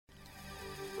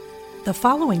The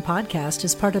following podcast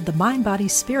is part of the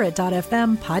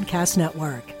MindBodySpirit.fm podcast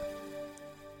network.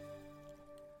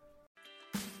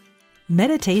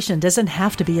 Meditation doesn't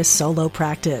have to be a solo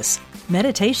practice.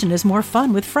 Meditation is more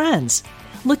fun with friends.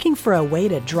 Looking for a way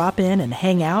to drop in and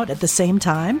hang out at the same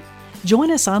time? Join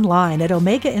us online at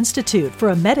Omega Institute for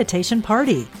a meditation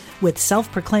party with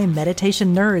self-proclaimed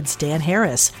meditation nerds Dan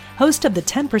Harris, host of the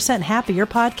 10% Happier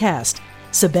podcast,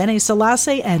 Sebene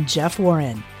Selassie, and Jeff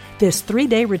Warren. This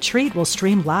 3-day retreat will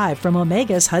stream live from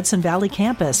Omega's Hudson Valley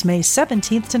campus May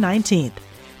 17th to 19th.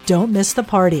 Don't miss the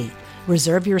party.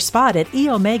 Reserve your spot at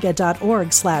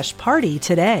eomega.org/party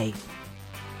today.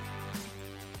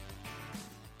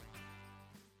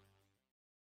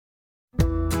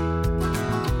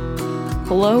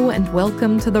 Hello and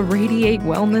welcome to the Radiate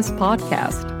Wellness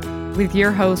Podcast with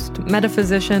your host,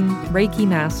 metaphysician, Reiki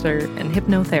master, and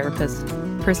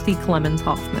hypnotherapist, Christy Clemens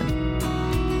Hoffman.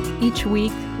 Each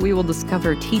week, we will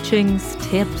discover teachings,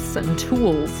 tips, and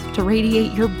tools to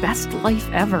radiate your best life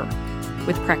ever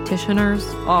with practitioners,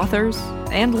 authors,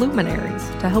 and luminaries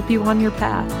to help you on your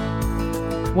path.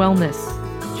 Wellness,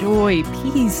 joy,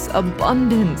 peace,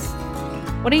 abundance.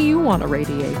 What do you want to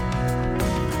radiate?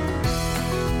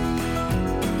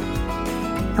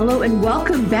 Hello and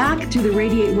welcome back to the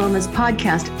Radiate Wellness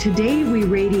Podcast. Today we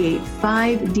radiate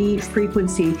 5D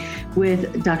frequency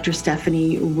with Dr.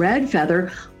 Stephanie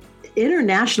Redfeather,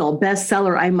 international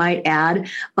bestseller, I might add,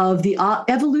 of The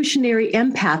Evolutionary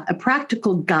Empath, a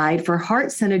practical guide for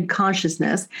heart-centered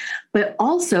consciousness, but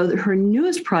also her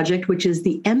newest project, which is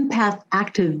the Empath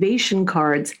Activation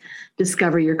Cards,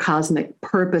 Discover Your Cosmic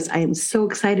Purpose. I am so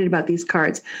excited about these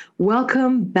cards.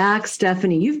 Welcome back,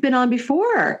 Stephanie. You've been on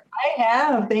before. I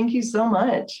have. Thank you so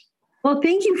much. Well,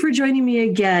 thank you for joining me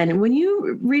again. When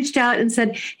you reached out and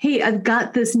said, hey, I've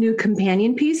got this new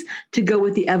companion piece to go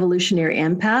with the evolutionary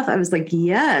empath, I was like,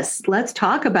 yes, let's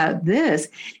talk about this.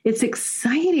 It's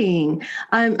exciting.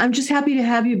 I'm just happy to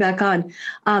have you back on.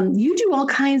 You do all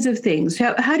kinds of things.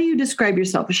 How do you describe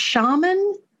yourself? A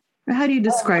shaman? Or how do you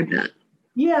describe that?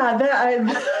 Yeah,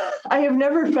 I have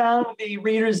never found the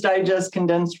Reader's Digest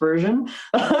condensed version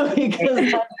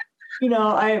because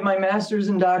my master's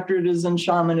and doctorate is in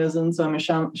shamanism, so I'm a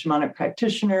shamanic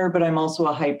practitioner, but I'm also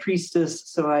a high priestess,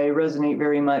 so I resonate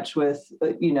very much with,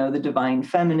 the divine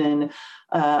feminine.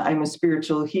 I'm a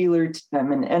spiritual healer.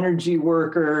 I'm an energy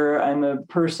worker. I'm a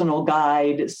personal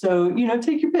guide. So,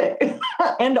 take your pick.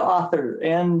 And author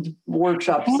and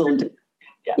workshop facilitator.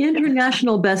 Yeah.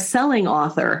 International best-selling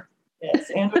author. Yes,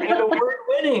 and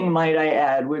award-winning, might I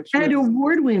add.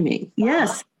 Award-winning,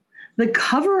 yes. The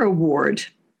cover award.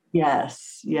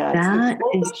 Yes. It's a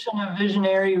collection of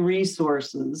visionary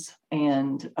resources.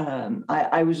 And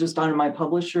I was just on my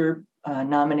publisher,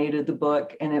 nominated the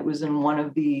book, and it was in one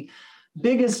of the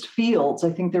biggest fields.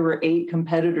 I think there were 8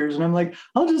 competitors. And I'm like,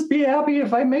 I'll just be happy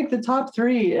if I make the top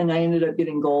 3. And I ended up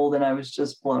getting gold, and I was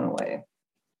just blown away.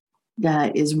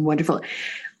 That is wonderful.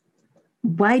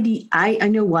 I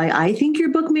know why I think your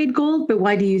book made gold, but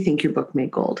why do you think your book made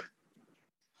gold?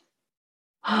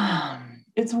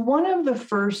 It's one of the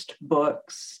first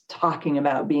books talking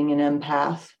about being an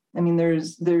empath. I mean,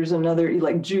 there's another,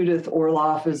 like Judith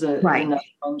Orloff is another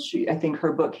one. I think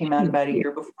her book came out about a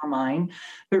year before mine.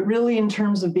 But really, in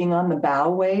terms of being on the bow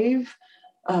wave,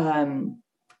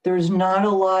 there's not a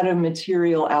lot of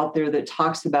material out there that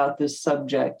talks about this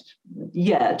subject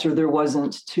yet, or there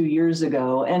wasn't 2 years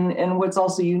ago. And what's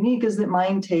also unique is that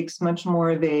mine takes much more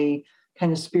of a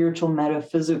kind of spiritual,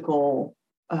 metaphysical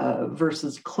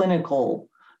versus clinical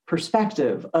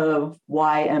perspective of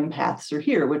why empaths are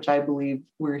here, which I believe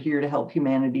we're here to help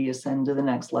humanity ascend to the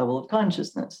next level of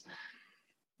consciousness.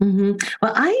 Mm-hmm.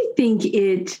 Well, I think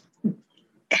it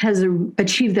has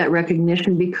achieved that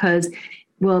recognition because,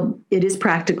 it is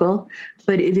practical,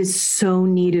 but it is so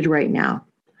needed right now.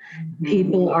 Mm-hmm.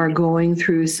 People are going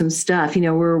through some stuff.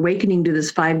 We're awakening to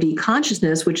this 5D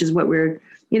consciousness, which is what we're,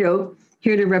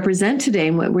 here to represent today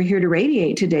and what we're here to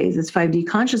radiate today, this 5D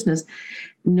consciousness.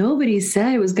 Nobody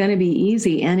said it was going to be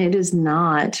easy, and it is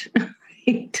not.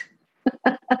 Right?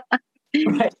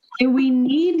 Right. And we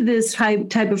need this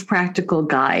type of practical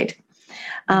guide.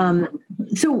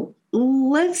 So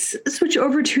let's switch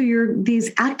over to these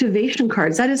activation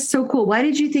cards. That is so cool. Why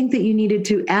did you think that you needed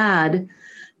to add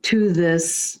to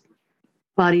this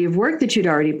body of work that you'd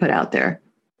already put out there?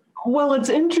 Well, it's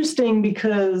interesting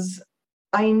because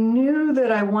I knew that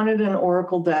I wanted an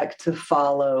oracle deck to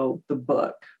follow the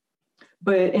book.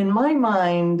 But in my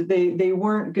mind, they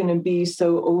weren't going to be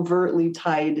so overtly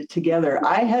tied together.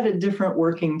 I had a different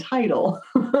working title,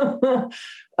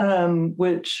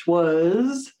 which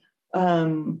was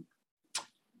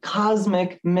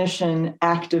Cosmic Mission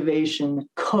Activation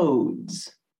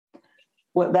Codes.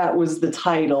 What that was the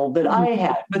title that I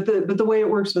had, but the way it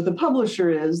works with the publisher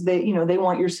is they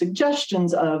want your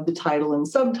suggestions of the title and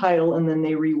subtitle, and then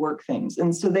they rework things.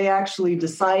 And so they actually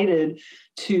decided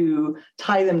to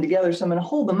tie them together. So I'm going to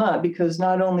hold them up because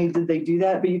not only did they do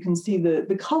that, but you can see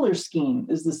the color scheme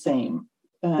is the same.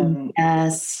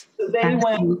 Yes, so they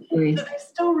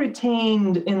still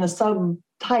retained in the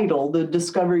subtitle the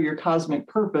Discover Your Cosmic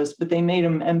Purpose, but they made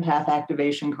them empath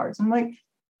activation cards. I'm like,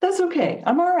 that's okay.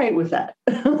 I'm all right with that.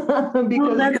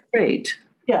 Because that's great.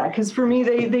 Yeah, because for me,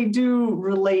 they do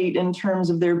relate in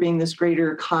terms of there being this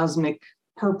greater cosmic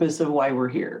purpose of why we're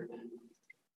here.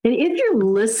 And if you're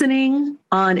listening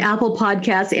on Apple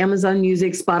Podcasts, Amazon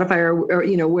Music, Spotify,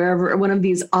 or wherever, one of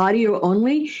these audio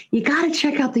only, you got to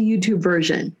check out the YouTube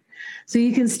version. So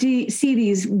you can see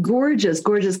these gorgeous,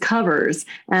 gorgeous covers,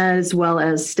 as well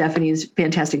as Stephanie's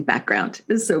fantastic background.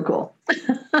 It's so cool.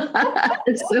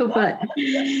 It's so fun.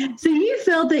 So you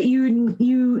felt that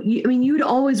you'd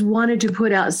always wanted to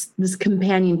put out this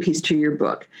companion piece to your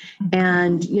book.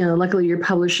 And, luckily your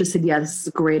publisher said, yeah, this is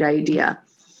a great idea.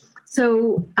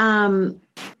 So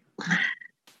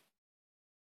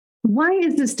why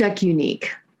is this deck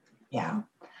unique? Yeah.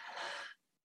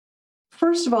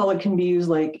 First of all, it can be used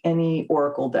like any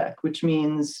Oracle deck, which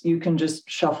means you can just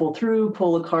shuffle through,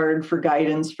 pull a card for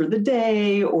guidance for the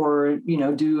day, or,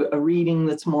 do a reading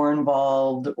that's more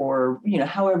involved, or,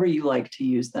 however you like to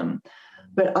use them.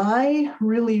 But I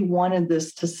really wanted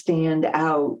this to stand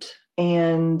out.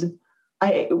 And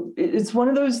it's one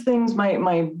of those things,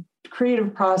 my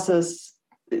creative process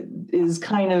is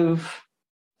kind of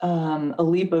a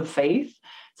leap of faith.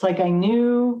 It's like I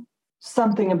knew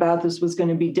something about this was going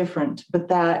to be different, but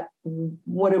that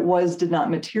what it was did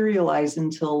not materialize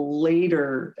until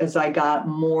later as I got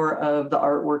more of the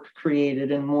artwork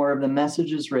created and more of the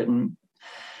messages written.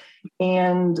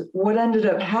 And what ended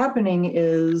up happening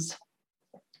is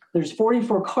there's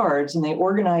 44 cards, and they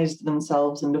organized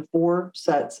themselves into 4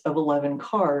 sets of 11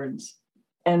 cards.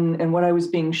 And what I was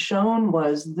being shown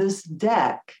was this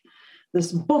deck,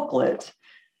 this booklet,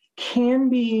 can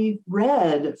be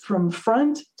read from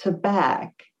front to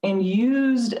back and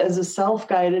used as a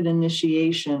self-guided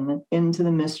initiation into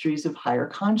the mysteries of higher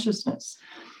consciousness.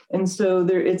 And so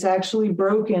it's actually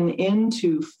broken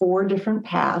into 4 different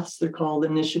paths. They're called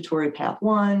Initiatory Path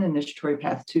 1, Initiatory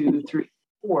Path 2, 3,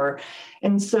 4.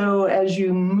 And so as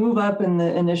you move up in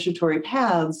the initiatory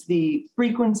paths, the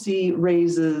frequency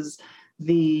raises,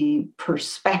 the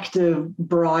perspective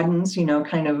broadens,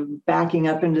 kind of backing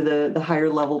up into the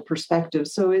higher level perspective.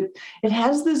 So it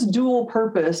has this dual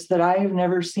purpose that I have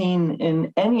never seen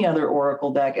in any other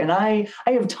Oracle deck. And I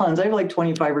have tons. I have like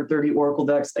 25 or 30 Oracle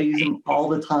decks. I use them all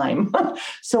the time.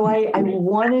 So I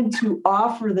wanted to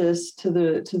offer this to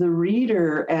the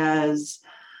reader as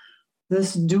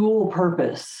this dual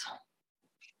purpose.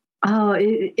 Oh,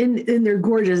 and they're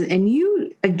gorgeous. And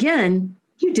you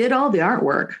did all the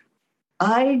artwork.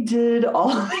 I did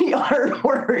all the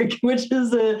artwork, which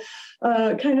is a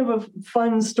kind of a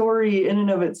fun story in and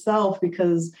of itself,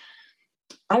 because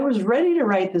I was ready to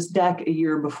write this deck a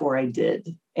year before I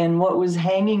did. And what was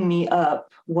hanging me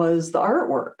up was the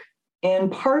artwork.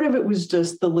 And part of it was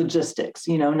just the logistics,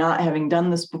 not having done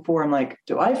this before. I'm like,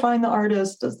 do I find the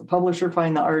artist? Does the publisher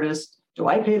find the artist? Do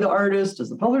I pay the artist?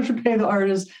 Does the publisher pay the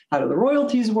artist? How do the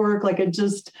royalties work? Like, I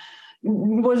just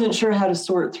wasn't sure how to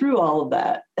sort through all of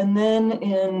that. And then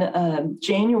in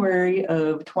January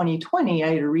of 2020, I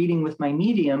had a reading with my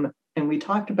medium, and we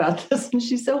talked about this. And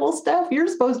she said, well, Steph, you're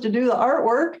supposed to do the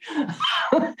artwork.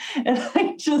 And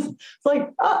I just was like,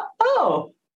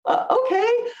 okay,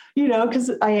 because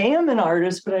I am an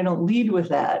artist, but I don't lead with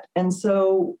that. And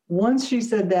so once she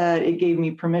said that, it gave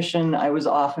me permission. I was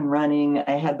off and running.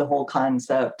 I had the whole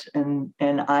concept, and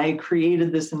I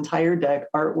created this entire deck,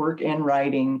 artwork and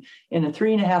writing, in a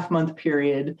 3.5-month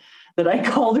period that I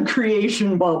called a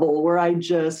creation bubble, where I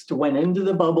just went into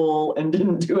the bubble and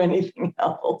didn't do anything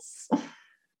else.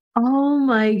 Oh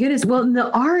my goodness. Well,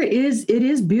 the art is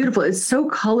beautiful. It's so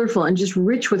colorful and just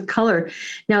rich with color.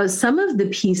 Now, some of the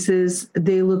pieces,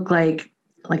 they look like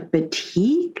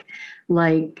batik,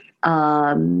 like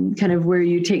kind of where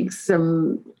you take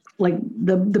some, like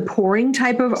the pouring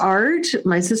type of art.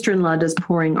 My sister-in-law does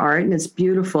pouring art, and it's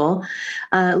beautiful.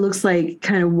 It looks like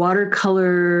kind of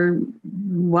watercolor,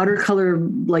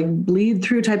 like bleed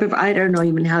through type of, I don't know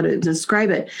even how to describe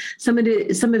it. Some of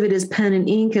it is pen and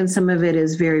ink, and some of it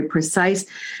is very precise.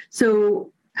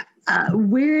 So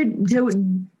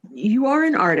you are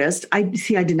an artist. I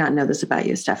did not know this about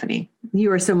you, Stephanie.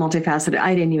 You are so multifaceted.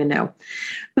 I didn't even know.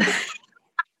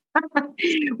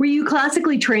 Were you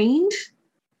classically trained?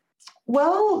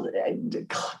 Well,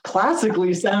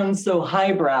 classically sounds so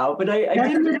highbrow, but I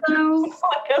didn't know.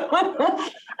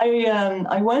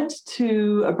 I went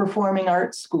to a performing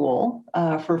arts school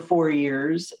for 4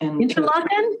 years.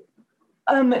 Interlochen?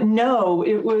 No,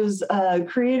 it was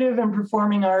Creative and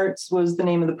Performing Arts was the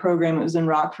name of the program. It was in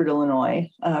Rockford,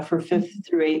 Illinois, for 5th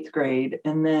through 8th grade.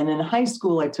 And then in high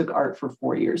school, I took art for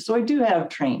 4 years. So I do have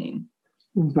training.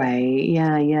 Right.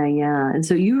 Yeah. And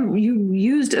so you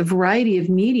used a variety of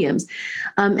mediums.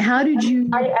 How did you?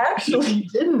 I actually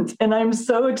didn't, and I'm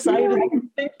so excited to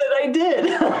think that I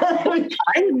did.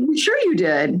 I'm sure you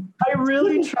did. I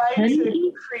really tried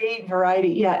to create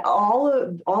variety. Yeah, all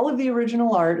of the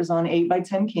original art is on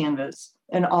 8x10 canvas,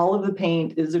 and all of the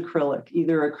paint is acrylic,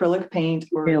 either acrylic paint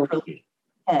or acrylic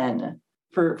pen.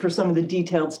 For some of the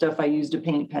detailed stuff, I used a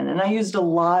paint pen, and I used a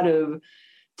lot of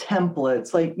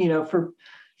templates, like,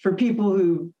 for people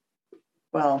who,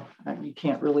 well, you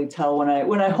can't really tell when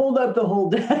I hold up the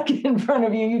whole deck in front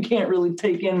of you, you can't really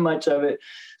take in much of it.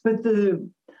 But the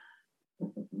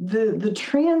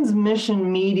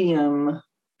transmission medium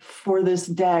for this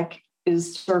deck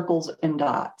is circles and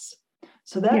dots.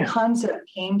 So that concept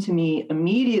came to me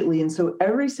immediately. And so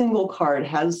every single card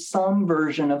has some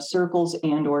version of circles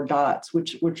and or dots,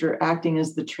 which are acting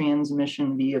as the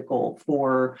transmission vehicle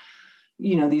for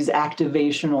these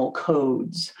activational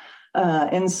codes.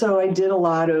 And so I did a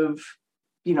lot of,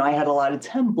 I had a lot of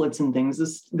templates and things.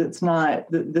 That's not,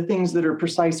 the things that are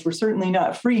precise were certainly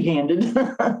not free-handed,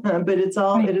 but it is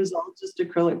all just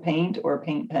acrylic paint or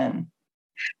paint pen.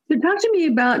 So talk to me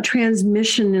about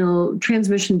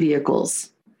transmission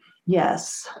vehicles.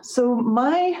 Yes. So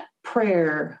my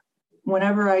prayer,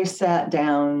 whenever I sat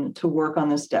down to work on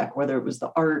this deck, whether it was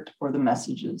the art or the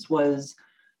messages, was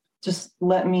just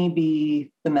let me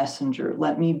be the messenger.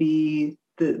 Let me be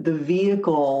the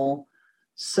vehicle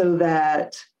so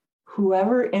that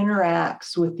whoever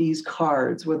interacts with these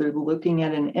cards, whether looking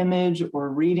at an image or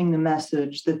reading the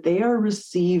message, that they are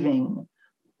receiving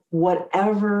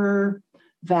whatever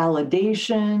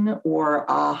validation or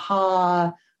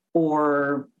aha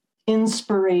or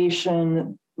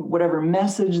inspiration, whatever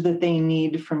message that they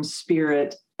need from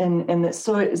spirit.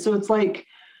 So it's like,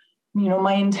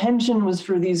 my intention was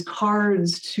for these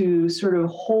cards to sort of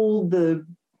hold the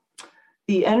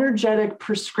energetic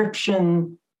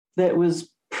prescription that was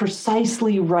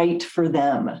precisely right for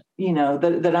them,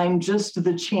 that I'm just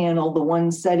the channel, the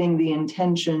one setting the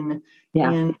intention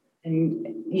and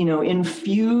infusing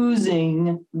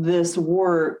this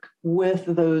work with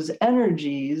those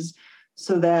energies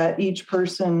so that each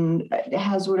person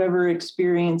has whatever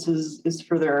experience is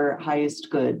for their highest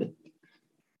good.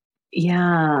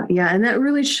 Yeah. And that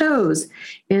really shows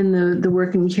in the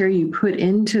work and care you put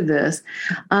into this.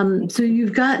 So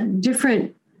you've got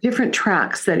different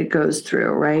tracks that it goes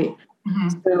through, right? Mm-hmm.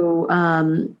 So,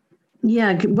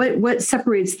 what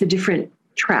separates the different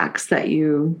tracks that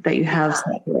you have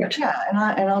separate? Yeah,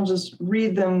 and I'll just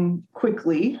read them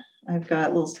quickly. I've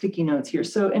got little sticky notes here.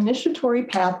 So initiatory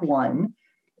path 1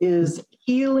 is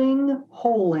healing,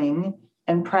 holing,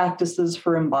 and practices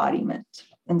for embodiment.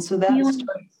 And so that's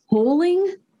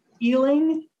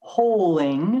healing,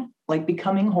 holing, like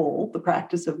becoming whole, the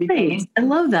practice of becoming. Great. I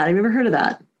love that. I've never heard of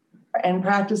that. And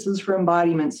practices for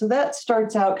embodiment. So that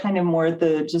starts out kind of more at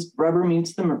the just rubber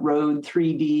meets the road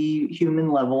 3D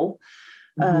human level.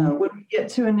 Mm-hmm. When we get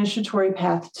to initiatory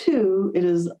path 2, it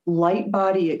is light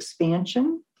body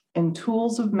expansion and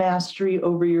tools of mastery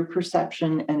over your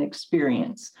perception and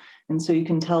experience. And so you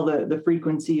can tell the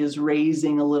frequency is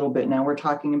raising a little bit. Now we're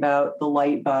talking about the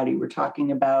light body. We're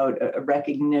talking about a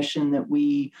recognition that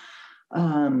we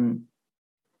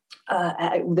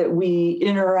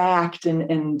interact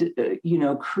and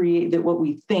create, that what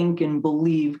we think and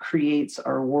believe creates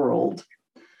our world.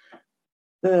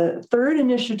 The third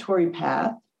initiatory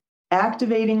path,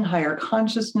 activating higher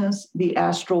consciousness, the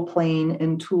astral plane,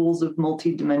 and tools of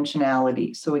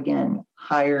multidimensionality. So again,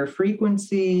 higher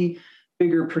frequency,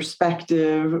 bigger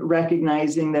perspective,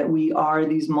 recognizing that we are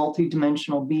these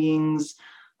multidimensional beings,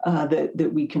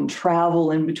 that we can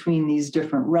travel in between these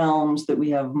different realms, that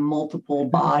we have multiple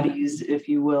bodies, if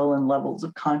you will, and levels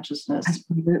of consciousness.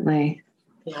 Absolutely.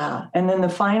 Yeah. And then the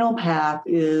final path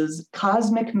is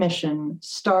cosmic mission,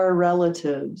 star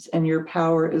relatives, and your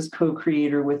power as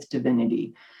co-creator with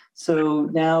divinity. So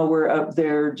now we're up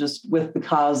there just with the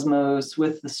cosmos,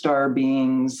 with the star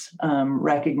beings,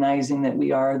 recognizing that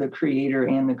we are the creator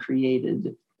and the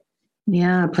created.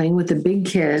 Yeah, playing with the big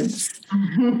kids,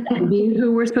 and being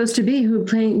who we're supposed to be,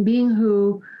 being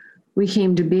who we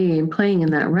came to be, and playing in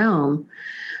that realm.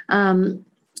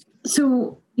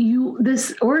 So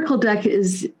this Oracle deck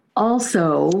is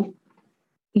also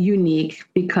unique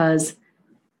because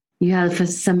You have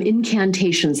some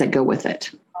incantations that go with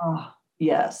it. Oh,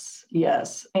 yes.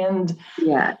 And,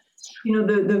 yeah,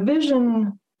 the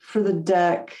vision for the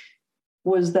deck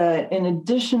was that in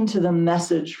addition to the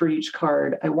message for each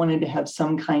card, I wanted to have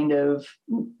some kind of,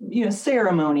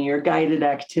 ceremony or guided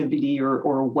activity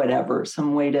or whatever,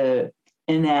 some way to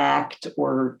enact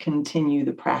or continue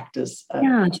the practice.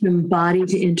 To embody,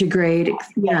 to integrate.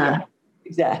 Yeah,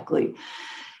 exactly.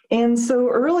 And so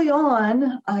early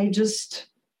on,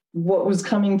 what was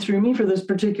coming through me for this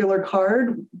particular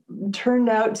card turned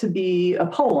out to be a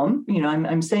poem.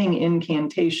 I'm saying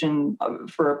incantation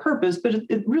for a purpose, but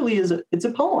it really is, it's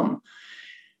a poem.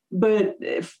 But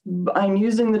if I'm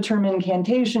using the term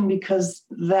incantation because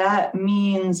that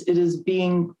means it is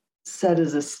being said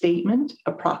as a statement,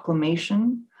 a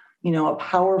proclamation, a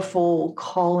powerful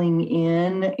calling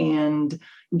in and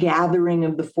gathering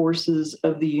of the forces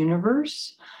of the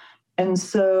universe. And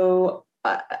so,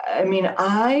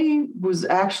 I was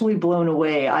actually blown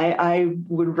away. I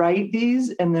would write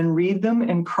these and then read them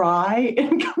and cry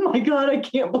and oh my God, I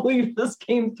can't believe this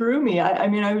came through me.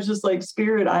 I was just like,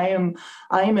 Spirit, I am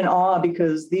in awe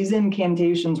because these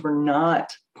incantations were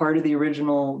not part of the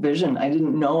original vision. I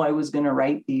didn't know I was going to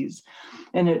write these.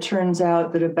 And it turns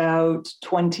out that about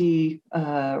 20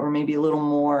 or maybe a little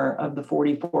more of the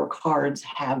 44 cards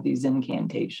have these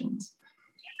incantations.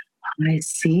 I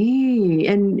see.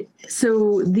 And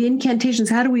so the incantations,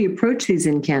 how do we approach these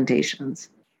incantations?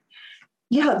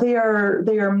 Yeah, they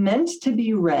are meant to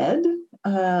be read.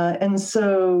 And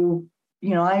so,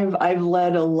 I've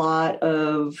led a lot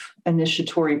of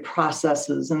initiatory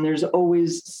processes, and there's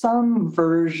always some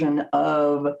version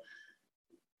of,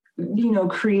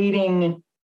 creating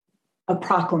a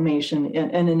proclamation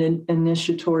and an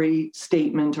initiatory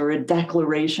statement or a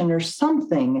declaration or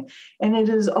something. And it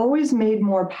is always made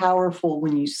more powerful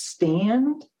when you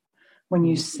stand, when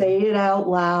you say it out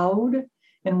loud,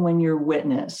 and when you're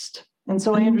witnessed. And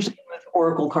so I understand with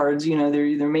oracle cards,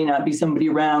 there may not be somebody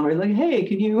around where like, hey,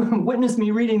 can you witness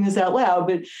me reading this out loud?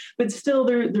 But still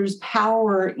there's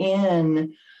power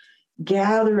in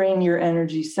gathering your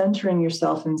energy, centering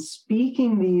yourself, and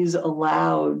speaking these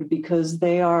aloud because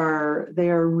they are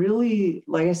really,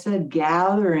 like I said,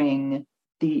 gathering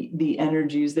the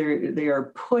energies. They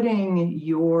are putting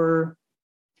your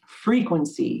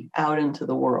frequency out into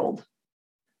the world.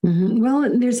 Mm-hmm.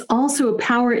 Well, there's also a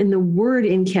power in the word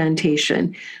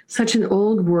incantation. Such an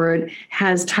old word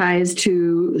has ties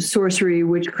to sorcery,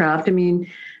 witchcraft.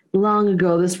 Long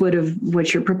ago, this would have,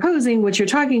 what you're proposing, what you're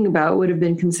talking about would have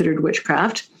been considered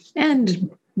witchcraft,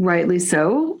 and rightly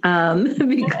so,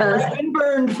 because I've been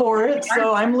burned for it,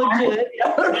 so I'm legit.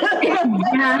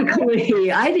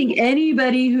 Exactly. I think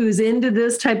anybody who's into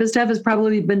this type of stuff has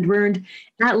probably been burned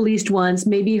at least once,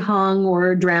 maybe hung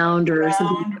or drowned or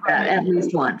something like that, at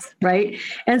least once, right?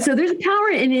 And so there's power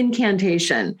in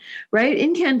incantation, right?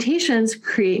 Incantations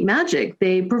create magic.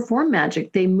 They perform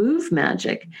magic. They move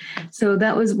magic. So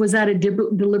was that a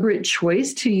deliberate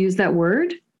choice to use that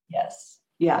word? Yes.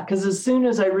 Yeah, because as soon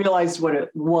as I realized what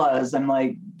it was, I'm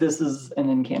like, this is an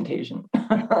incantation.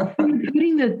 You're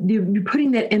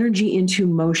putting that energy into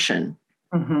motion,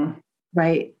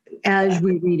 right? As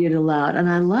we read it aloud. And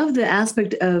I love the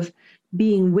aspect of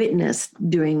being witnessed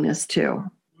doing this too,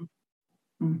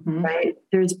 right?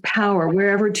 There's power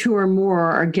wherever two or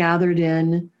more are gathered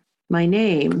in my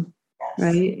name,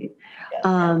 right? Yes.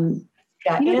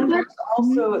 And there's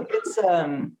also,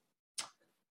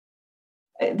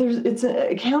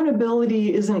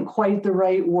 accountability isn't quite the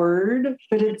right word,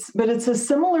 but it's a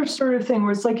similar sort of thing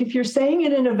where it's like if you're saying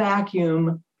it in a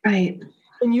vacuum, right,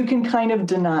 then you can kind of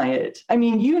deny it.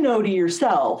 To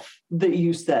yourself that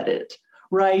you said it,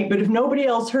 right? But if nobody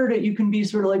else heard it, you can be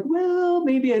sort of like, well,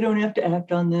 maybe I don't have to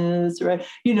act on this, right?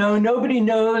 Nobody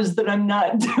knows that I'm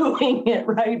not doing it,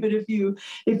 right? But if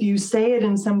you say it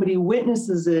and somebody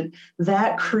witnesses it,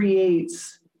 that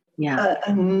creates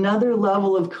another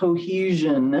level of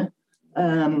cohesion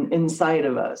inside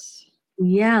of us.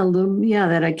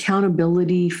 That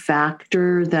accountability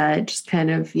factor that just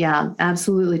kind of,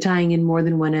 absolutely tying in more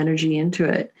than one energy into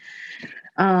it.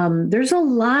 There's a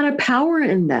lot of power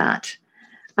in that.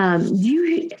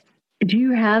 Do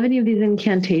you have any of these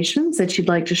incantations that you'd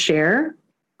like to share?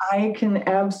 I can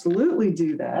absolutely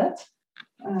do that.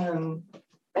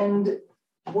 And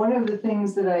one of the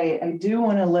things that I do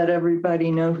want to let everybody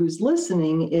know who's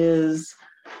listening is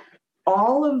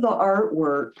all of the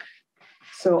artwork.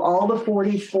 So all the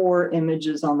 44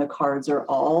 images on the cards are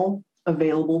all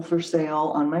available for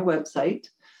sale on my website.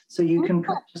 So you can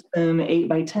purchase them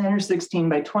 8x10 or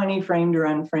 16x20, framed or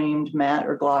unframed, matte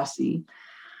or glossy.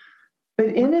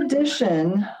 But in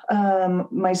addition,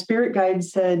 my spirit guide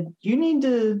said, you need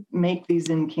to make these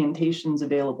incantations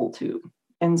available too.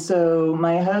 And so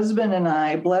my husband and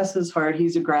I, bless his heart,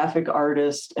 he's a graphic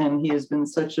artist, and he has been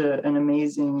such an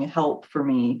amazing help for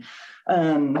me.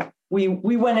 We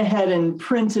went ahead and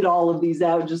printed all of these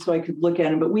out just so I could look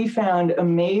at them, but we found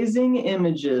amazing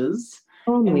images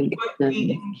and put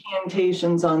the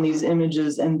incantations on these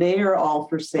images, and they are all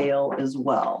for sale as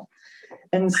well.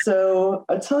 And so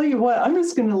I'll tell you what, I'm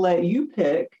just going to let you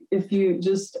pick. If you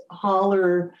just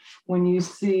holler when you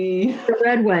see the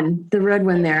red one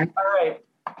there. All right.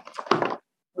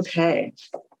 Okay.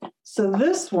 So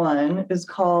this one is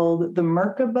called the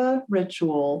Merkaba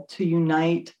Ritual to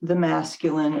Unite the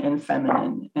Masculine and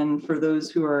Feminine. And for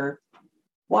those who are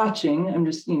watching, I'm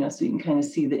just, so you can kind of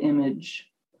see the image.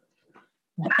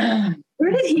 Where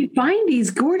did he find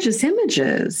these gorgeous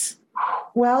images?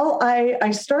 Well,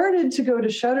 I started to go to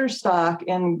Shutterstock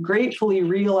and gratefully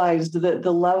realized that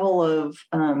the level of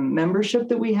membership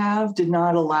that we have did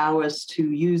not allow us to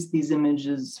use these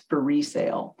images for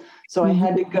resale. So I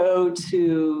had to go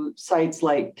to sites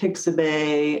like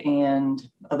Pixabay and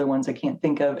other ones I can't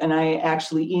think of. And I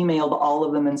actually emailed all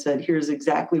of them and said, here's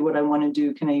exactly what I want to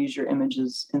do. Can I use your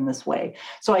images in this way?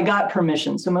 So I got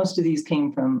permission. So most of these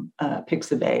came from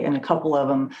Pixabay, and a couple of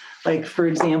them, like, for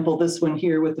example, this one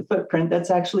here with the footprint,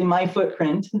 that's actually my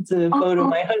footprint. It's a photo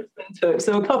my husband took.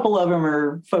 So a couple of them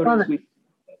are photos.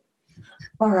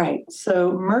 All right.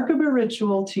 So Merkaba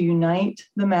Ritual to Unite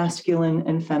the Masculine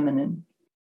and Feminine.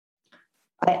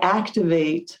 I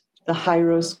activate the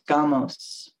Hieros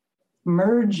Gamos,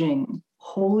 merging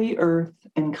holy earth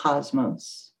and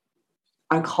cosmos.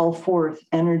 I call forth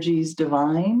energies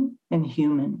divine and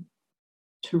human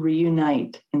to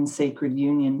reunite in sacred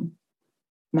union.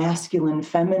 Masculine,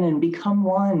 feminine become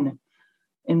one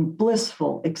in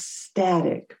blissful,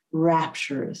 ecstatic,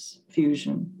 rapturous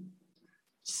fusion.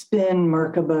 Spin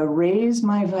Merkaba, raise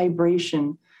my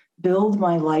vibration, build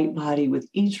my light body with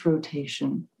each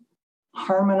rotation.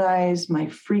 Harmonize my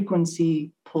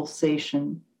frequency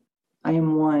pulsation. I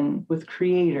am one with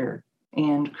Creator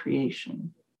and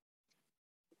creation.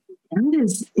 That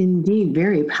is indeed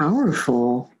very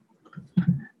powerful.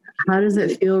 How does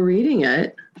it feel reading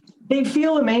it? They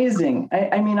feel amazing.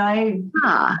 I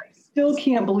still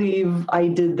can't believe I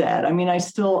did that. I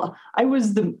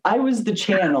was the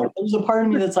channel. There's a part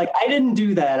of me that's like, I didn't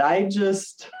do that.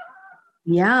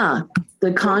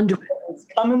 The conduit. It's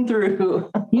coming through.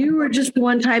 You were just the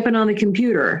one typing on the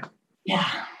computer. Yeah.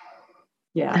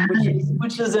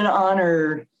 Which is an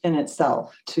honor in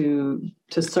itself to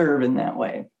serve in that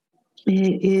way.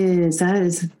 It is. That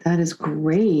is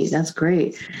great. That's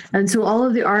great. And so all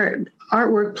of the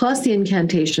artwork plus the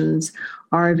incantations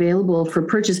are available for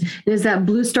purchase. Is that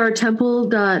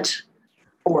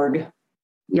bluestartemple.org?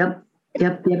 Yep.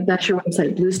 That's your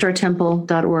website,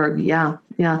 bluestartemple.org. Yeah.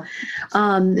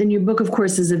 And your book, of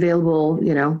course, is available,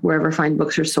 wherever fine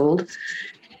books are sold.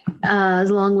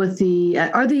 Along with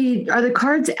are the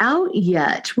cards out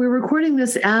yet? We're recording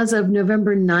this as of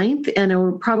November 9th, and it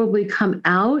will probably come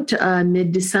out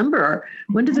mid-December.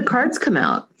 When do the cards come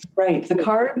out? Right. The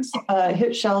cards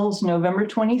hit shelves November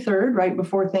 23rd, right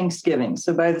before Thanksgiving.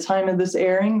 So by the time of this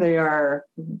airing, they are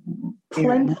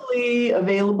plentifully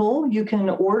available. You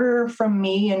can order from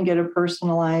me and get a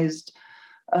personalized,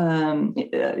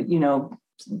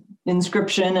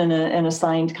 inscription and a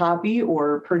signed copy,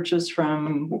 or purchase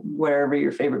from wherever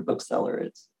your favorite bookseller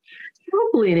is.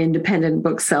 Probably an independent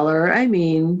bookseller. I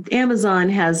mean, Amazon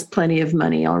has plenty of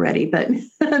money already, but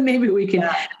maybe we can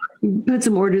put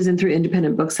some orders in through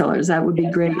independent booksellers. That would be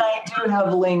great. And I do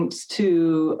have links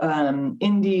to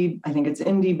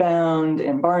IndieBound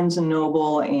and Barnes and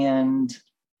Noble and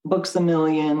Books A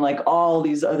Million, like all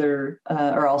these other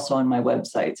are also on my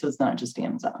website. So it's not just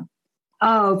Amazon.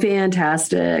 Oh,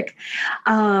 fantastic.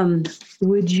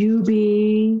 Would you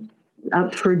be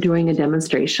up for doing a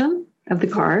demonstration of the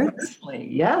cards?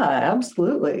 Yeah,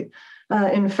 absolutely.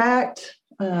 In fact,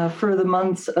 for the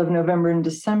months of November and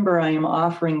December, I am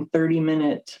offering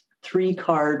 30-minute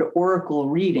 3-card oracle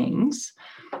readings.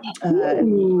 I had a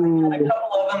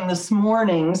couple of them this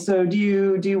morning. So do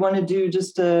you want to do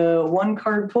just a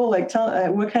 1-card pull? Like,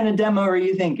 tell what kind of demo are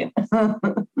you thinking?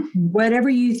 Whatever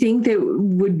you think that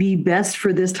would be best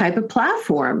for this type of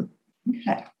platform.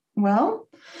 Okay. Well,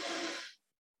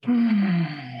 so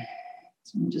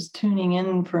I'm just tuning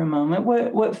in for a moment.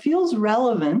 What feels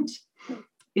relevant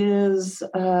is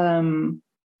kind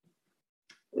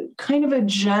of a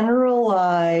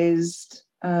generalized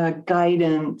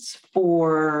guidance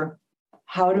for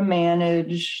how to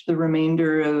manage the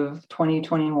remainder of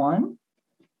 2021.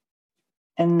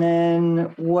 and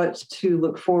then what to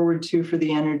look forward to for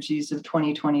the energies of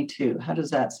 2022. How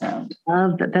does that sound?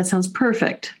 That sounds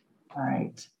perfect. All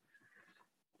right.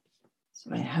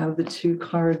 So I have the 2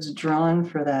 cards drawn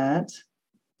for that.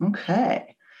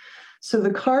 Okay. So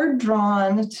the card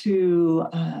drawn to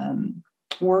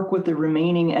work with the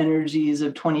remaining energies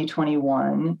of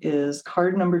 2021 is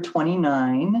card number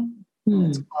 29.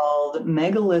 It's called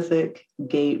Megalithic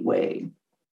Gateway.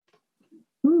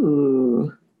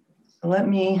 Ooh. So let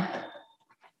me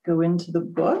go into the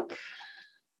book.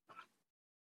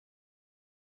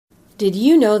 Did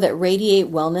you know that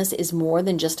Radiate Wellness is more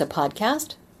than just a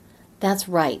podcast? That's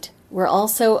right. We're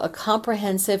also a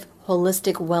comprehensive,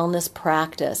 holistic wellness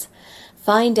practice.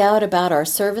 Find out about our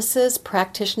services,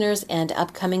 practitioners, and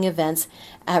upcoming events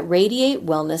at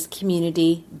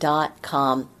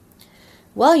radiatewellnesscommunity.com.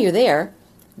 While you're there,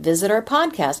 visit our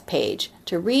podcast page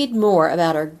to read more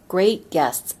about our great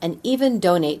guests and even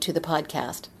donate to the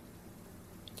podcast.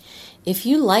 If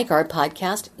you like our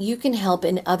podcast, you can help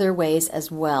in other ways as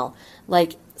well,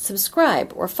 like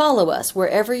subscribe or follow us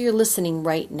wherever you're listening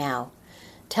right now.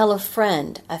 Tell a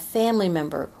friend, a family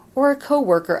member, or a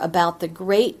coworker about the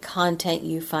great content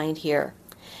you find here.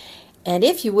 And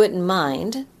if you wouldn't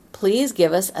mind, please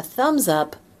give us a thumbs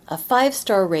up, a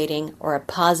 5-star rating, or a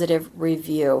positive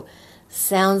review.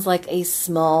 Sounds like a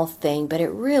small thing, but it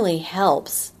really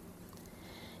helps.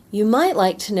 You might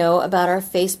like to know about our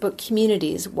Facebook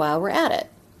communities while we're at it.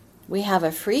 We have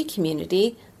a free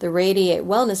community, the Radiate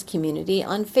Wellness Community,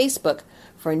 on Facebook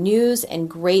for news and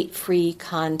great free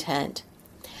content.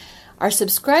 Our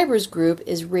subscribers group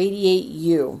is Radiate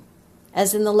You,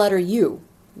 as in the letter U,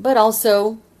 but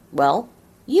also, well,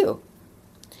 you.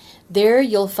 There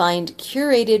you'll find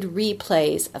curated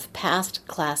replays of past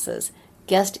classes,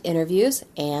 guest interviews,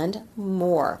 and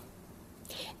more.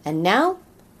 And now,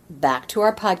 back to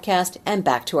our podcast and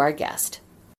back to our guest.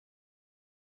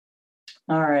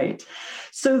 All right.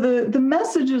 So the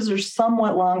messages are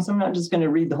somewhat long, so I'm not just going to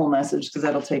read the whole message because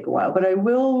that'll take a while, but I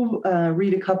will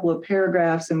read a couple of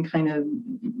paragraphs and kind of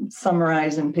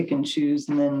summarize and pick and choose,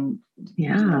 and then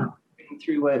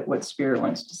through what Spirit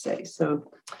wants to say.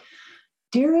 So,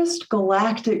 dearest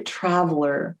galactic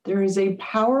traveler, there is a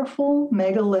powerful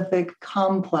megalithic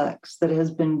complex that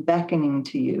has been beckoning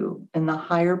to you in the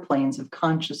higher planes of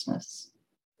consciousness.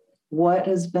 What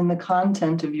has been the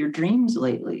content of your dreams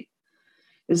lately?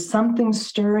 Is something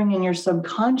stirring in your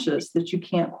subconscious that you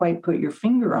can't quite put your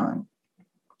finger on?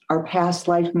 Are past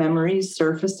life memories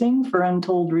surfacing for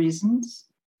untold reasons?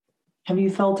 Have you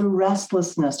felt a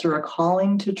restlessness or a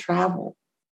calling to travel?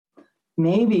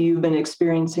 Maybe you've been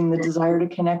experiencing the desire to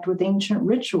connect with ancient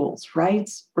rituals,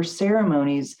 rites, or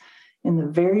ceremonies in the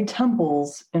very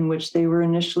temples in which they were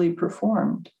initially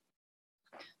performed.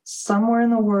 Somewhere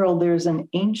in the world, there's an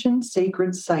ancient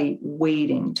sacred site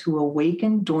waiting to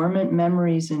awaken dormant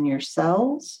memories in your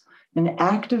cells and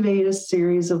activate a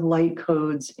series of light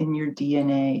codes in your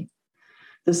DNA.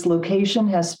 This location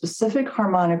has specific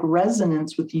harmonic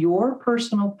resonance with your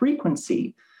personal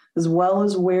frequency, as well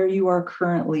as where you are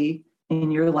currently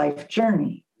in your life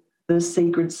journey. This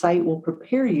sacred site will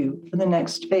prepare you for the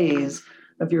next phase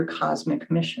of your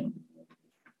cosmic mission.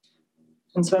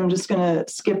 And so I'm just going to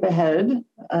skip ahead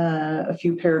a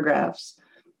few paragraphs.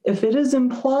 If it is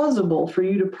implausible for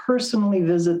you to personally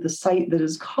visit the site that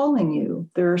is calling you,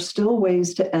 there are still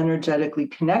ways to energetically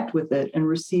connect with it and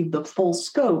receive the full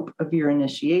scope of your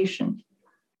initiation.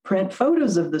 Print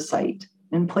photos of the site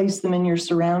and place them in your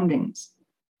surroundings.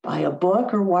 Buy a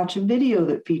book or watch a video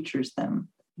that features them.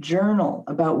 Journal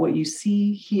about what you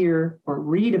see, hear, or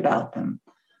read about them.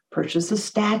 Purchase a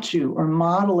statue or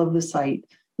model of the site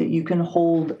that you can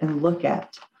hold and look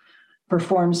at.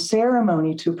 Perform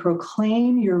ceremony to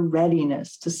proclaim your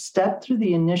readiness to step through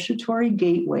the initiatory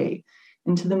gateway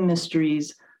into the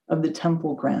mysteries of the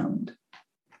temple ground.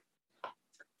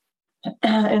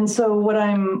 And so what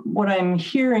I'm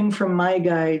hearing from my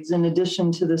guides, in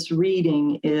addition to this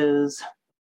reading, is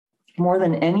more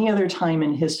than any other time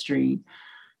in history,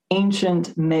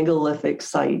 ancient megalithic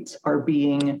sites are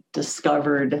being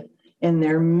discovered, and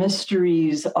their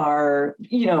mysteries are,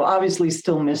 obviously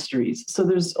still mysteries. So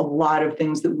there's a lot of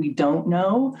things that we don't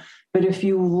know. But if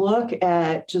you look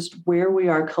at just where we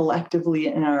are collectively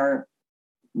in our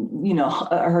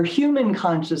human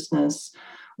consciousness,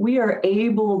 we are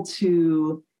able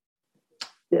to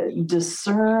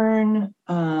discern,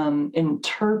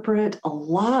 interpret a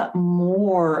lot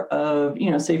more of,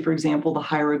 say, for example, the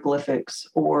hieroglyphics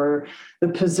or the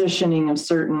positioning of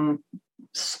certain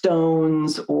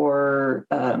stones or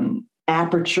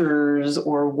apertures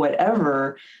or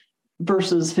whatever,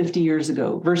 versus 50 years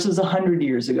ago versus 100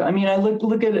 years ago. I mean, I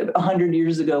look at it 100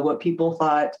 years ago, what people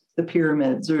thought the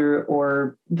pyramids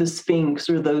or the Sphinx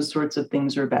or those sorts of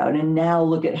things are about. And now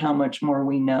look at how much more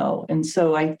we know. And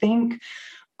so I think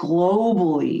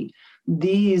globally,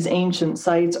 these ancient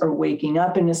sites are waking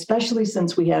up. And especially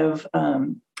since we have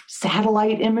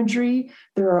satellite imagery,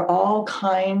 there are all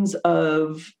kinds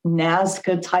of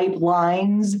Nazca type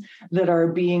lines that are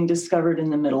being discovered in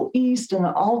the Middle East and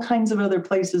all kinds of other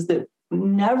places that we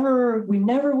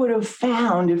never would have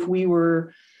found if we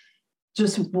were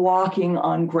just walking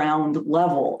on ground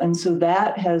level. And so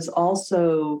that has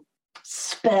also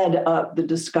sped up the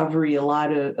discovery of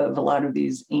a lot of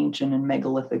these ancient and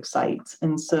megalithic sites.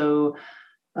 And so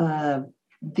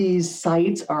these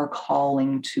sites are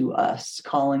calling to us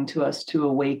to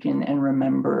awaken and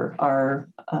remember our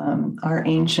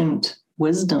ancient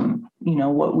wisdom,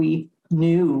 what we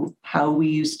knew, how we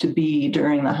used to be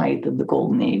during the height of the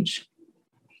Golden Age.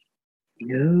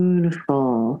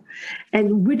 Beautiful.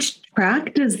 And which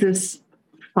track does this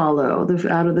follow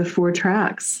out of the 4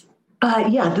 tracks?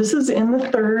 This is in the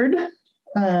third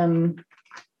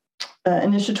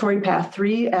initiatory path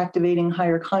 3, activating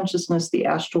higher consciousness, the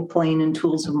astral plane, and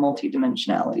tools of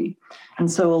multidimensionality.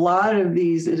 And so a lot of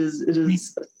these, it is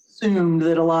assumed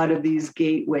that a lot of these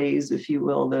gateways, if you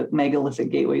will, the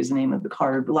megalithic gateway is the name of the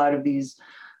card, a lot of these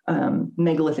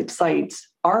megalithic sites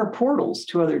are portals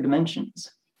to other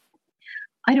dimensions.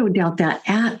 I don't doubt that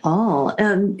at all.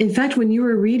 In fact, when you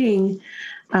were reading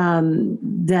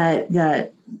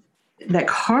that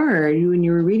card, when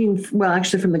you were reading, well,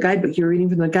 actually from the guidebook, you were reading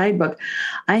from the guidebook,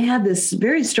 I had this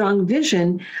very strong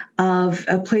vision of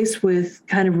a place with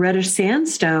kind of reddish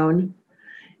sandstone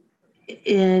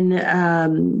in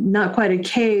not quite a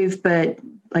cave, but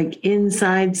like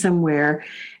inside somewhere.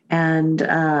 And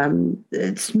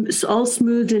it's all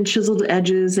smoothed and chiseled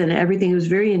edges and everything. It was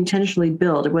very intentionally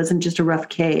built. It wasn't just a rough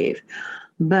cave.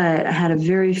 But I had a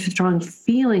very strong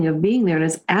feeling of being there. And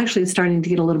it's actually starting to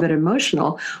get a little bit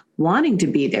emotional, wanting to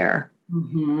be there.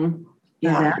 Mm-hmm.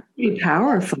 Yeah. So that's pretty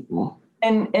powerful.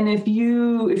 And if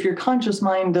your conscious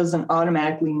mind doesn't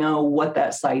automatically know what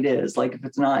that site is, like if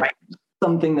it's not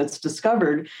something that's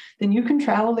discovered, then you can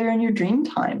travel there in your dream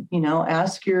time.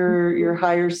 Ask your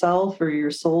higher self or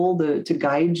your soul to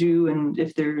guide you. And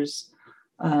if there's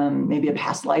maybe a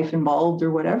past life involved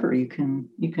or whatever, you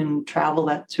can travel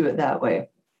to it that way.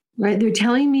 Right. They're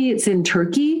telling me it's in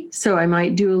Turkey, so I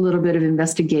might do a little bit of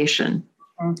investigation.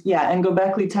 Yeah, and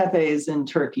Göbekli Tepe is in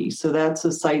Turkey. So that's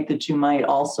a site that you might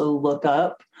also look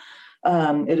up.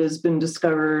 It has been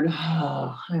discovered.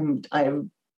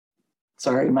 I'm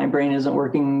sorry, my brain isn't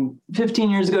working. 15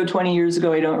 years ago, 20 years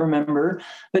ago, I don't remember.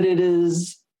 But it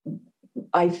is,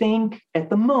 I think, at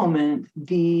the moment,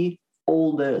 the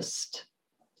oldest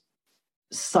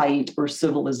site or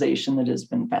civilization that has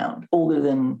been found, older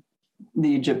than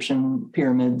the Egyptian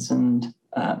pyramids and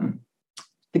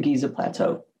the Giza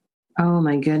Plateau. Oh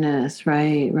my goodness.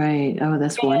 Right. Oh,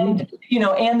 that's wonderful.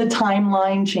 And the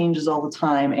timeline changes all the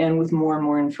time. And with more and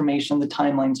more information, the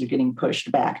timelines are getting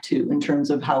pushed back too, in terms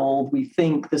of how old we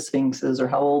think the Sphinx is or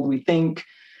how old we think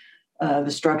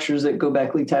the structures at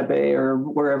Göbekli Tepe or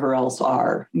wherever else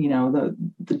are.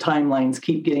 The timelines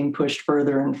keep getting pushed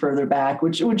further and further back,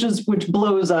 which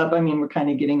blows up. I mean, we're kind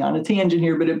of getting on a tangent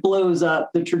here, but it blows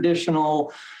up the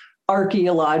traditional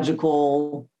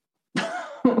archaeological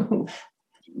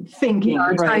thinking.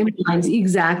 Timelines,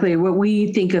 exactly what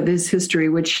we think of as history,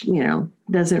 which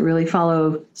doesn't really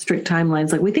follow strict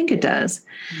timelines like we think it does.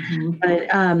 Mm-hmm.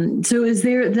 But so is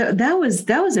there that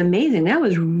was amazing. That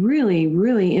was really,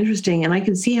 really interesting, and I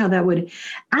can see how that would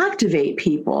activate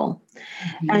people.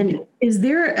 Mm-hmm. And is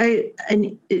there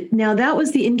now that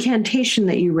was the incantation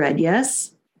that you read?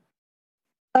 Yes.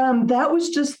 That was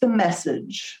just the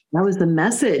message. That was the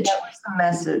message.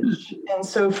 And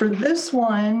so for this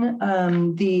one,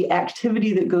 the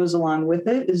activity that goes along with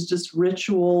it is just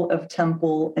ritual of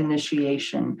temple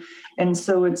initiation. And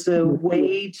so it's a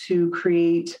way to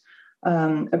create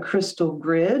a crystal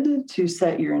grid to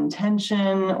set your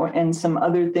intention and some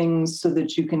other things so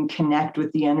that you can connect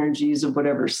with the energies of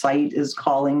whatever site is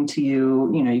calling to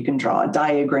you. You can draw a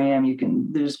diagram,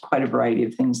 there's quite a variety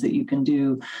of things that you can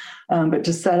do. But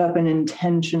to set up an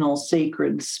intentional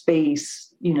sacred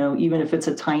space, even if it's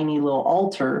a tiny little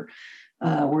altar,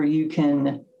 where you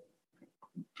can,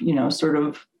 sort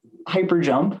of hyper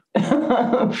jump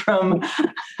from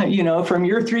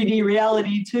your 3D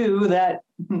reality to that,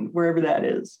 wherever that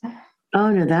is.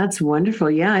 Oh no, that's wonderful.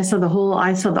 Yeah. I saw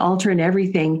the altar and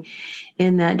everything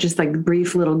in that, just like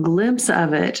brief little glimpse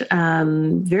of it.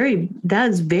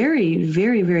 That's very,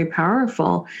 very, very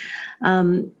powerful.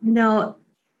 Now,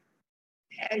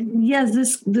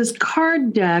 yes, this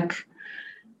card deck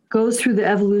goes through the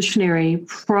evolutionary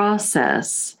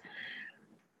process.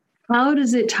 How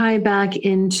does it tie back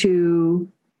into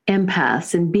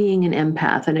empaths and being an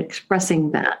empath and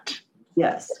expressing that?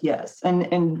 Yes.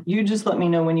 And you just let me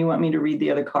know when you want me to read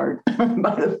the other card.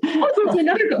 There's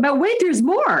another, but wait, there's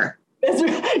more.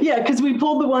 Yeah, because we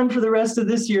pulled the one for the rest of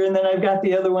this year, and then I've got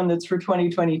the other one that's for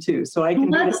 2022. So I can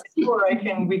do it,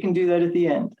 or we can do that at the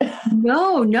end.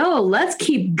 No, let's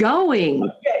keep going.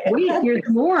 Okay. Wait, there's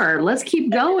more. Let's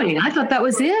keep going. I thought that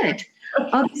was it.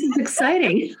 Oh, this is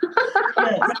exciting.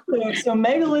 Yes. So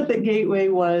Megalithic Gateway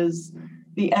was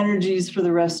the energies for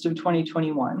the rest of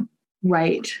 2021.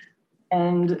 Right.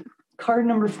 And card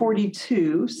number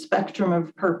 42, Spectrum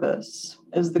of Purpose,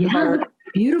 is the card.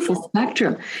 Beautiful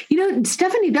spectrum.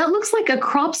 Stephanie, that looks like a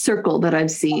crop circle that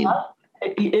I've seen.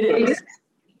 It is.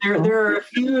 There are a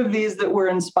few of these that were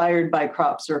inspired by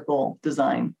crop circle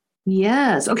design.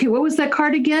 Yes. Okay. What was that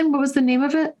card again? What was the name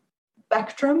of it?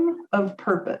 Spectrum of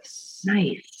Purpose.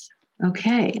 Nice.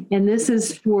 Okay. And this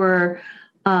is for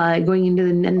going into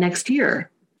the next year,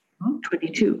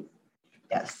 22.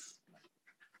 Yes.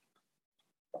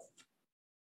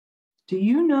 Do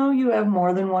you know you have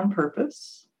more than one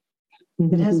purpose?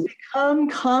 It has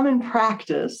become common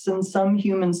practice in some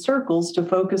human circles to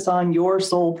focus on your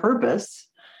sole purpose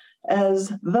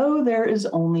as though there is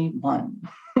only one.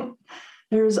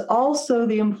 There is also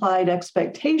the implied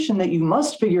expectation that you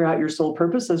must figure out your sole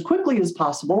purpose as quickly as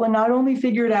possible, and not only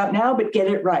figure it out now, but get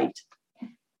it right.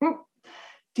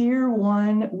 Dear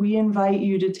one, we invite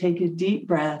you to take a deep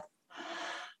breath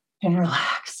and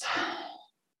relax.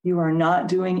 You are not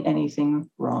doing anything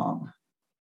wrong.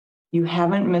 You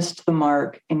haven't missed the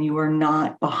mark, and you are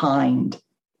not behind.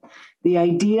 The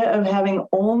idea of having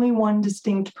only one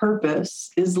distinct purpose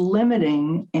is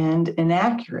limiting and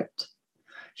inaccurate.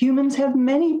 Humans have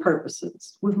many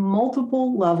purposes with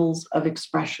multiple levels of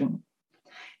expression.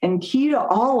 And key to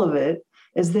all of it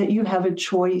is that you have a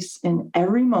choice in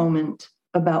every moment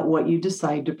about what you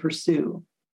decide to pursue.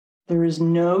 There is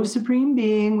no supreme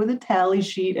being with a tally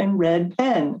sheet and red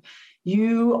pen.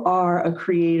 You are a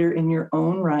creator in your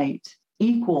own right,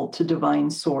 equal to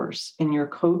divine source in your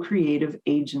co-creative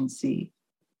agency.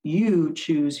 You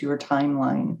choose your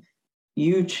timeline.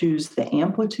 You choose the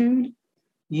amplitude.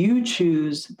 You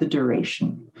choose the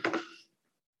duration.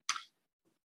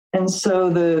 And so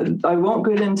I won't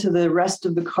get into the rest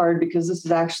of the card because this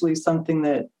is actually something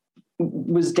that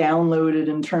was downloaded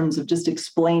in terms of just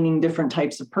explaining different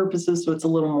types of purposes. So it's a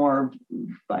little more,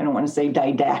 I don't want to say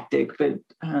didactic, but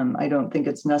I don't think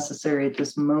it's necessary at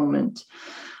this moment.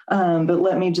 But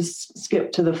let me just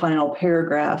skip to the final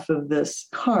paragraph of this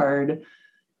card.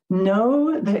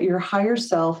 Know that your higher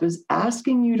self is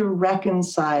asking you to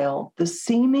reconcile the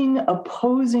seeming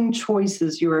opposing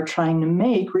choices you are trying to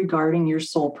make regarding your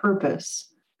sole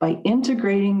purpose by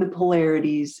integrating the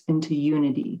polarities into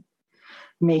unity.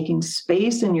 Making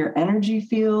space in your energy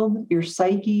field, your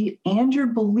psyche, and your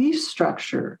belief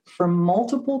structure for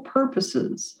multiple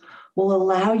purposes will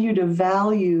allow you to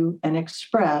value and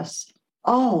express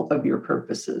all of your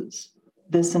purposes.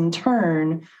 This, in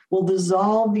turn, will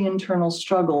dissolve the internal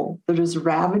struggle that is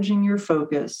ravaging your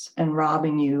focus and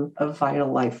robbing you of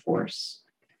vital life force.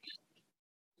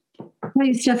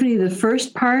 Hey, Stephanie, the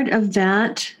first part of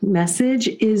that message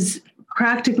is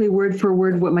practically word for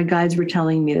word what my guides were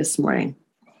telling me this morning.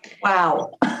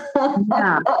 Wow.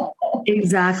 Yeah,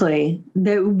 exactly.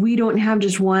 That we don't have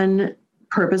just one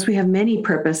purpose. We have many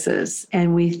purposes.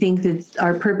 And we think that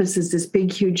our purpose is this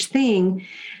big, huge thing,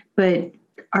 but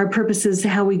our purpose is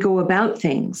how we go about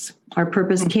things. Our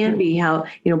purpose can be how,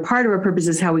 part of our purpose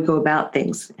is how we go about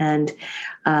things and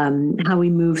how we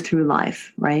move through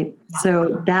life, right?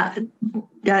 So that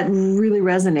really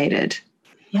resonated.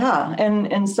 Yeah.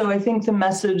 And so I think the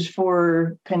message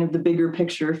for kind of the bigger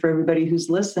picture for everybody who's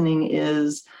listening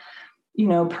is,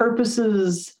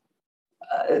 purposes,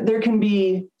 there can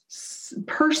be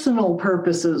personal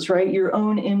purposes, right? Your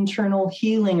own internal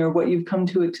healing or what you've come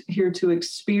to here to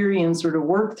experience or to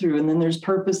work through. And then there's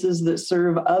purposes that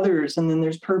serve others. And then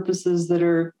there's purposes that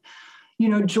are,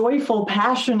 joyful,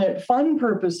 passionate, fun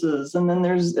purposes. And then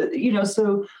there's,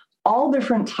 so all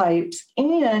different types.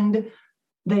 And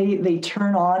they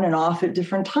turn on and off at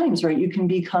different times, right? You can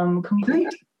become complete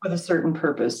with a certain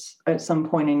purpose at some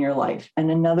point in your life.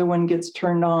 And another one gets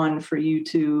turned on for you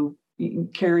to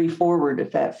carry forward if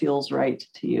that feels right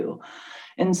to you.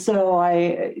 And so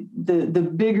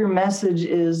the bigger message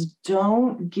is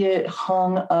don't get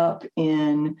hung up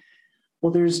in,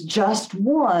 well, there's just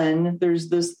one, there's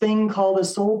this thing called a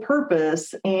soul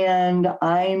purpose, and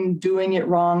I'm doing it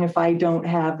wrong if I don't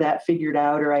have that figured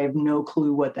out or I have no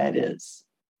clue what that is.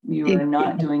 You are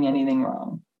not doing anything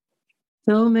wrong.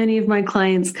 So many of my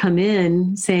clients come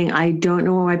in saying, I don't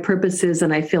know what my purpose is,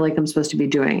 and I feel like I'm supposed to be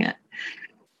doing it.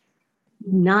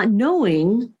 Not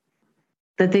knowing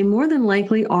that they more than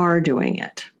likely are doing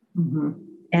it. Mm-hmm.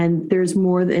 And there's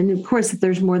more than, and of course,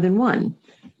 there's more than one.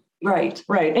 Right.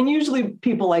 And usually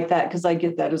people like that, because I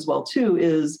get that as well too,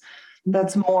 is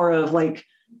that's more of like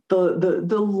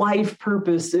the life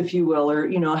purpose, if you will, or,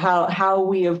 how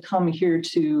we have come here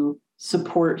to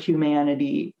support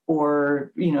humanity,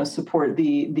 or, support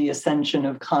the ascension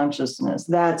of consciousness.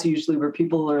 That's usually where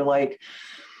people are like,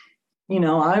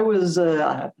 I was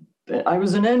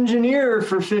an engineer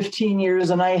for 15 years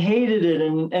and I hated it.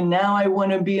 And now I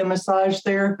want to be a massage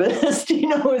therapist.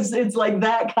 It's like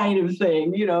that kind of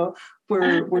thing,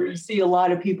 where you see a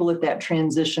lot of people at that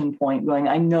transition point going,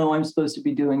 I know I'm supposed to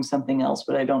be doing something else,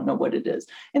 but I don't know what it is.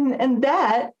 And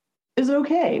that is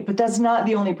okay, but that's not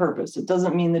the only purpose. It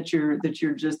doesn't mean that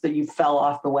you fell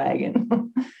off the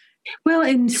wagon. Well,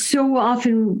 and so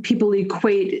often people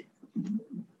equate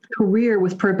career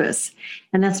with purpose,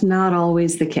 and that's not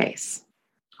always the case.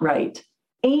 Right.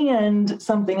 And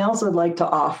something else I'd like to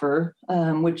offer,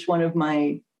 which one of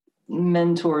my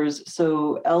mentors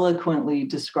so eloquently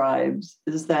describes,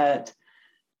 is that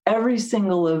every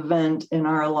single event in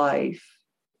our life,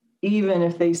 even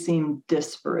if they seem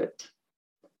disparate,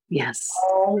 yes,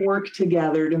 all work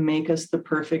together to make us the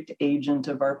perfect agent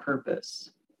of our purpose.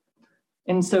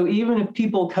 And so even if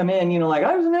people come in, like,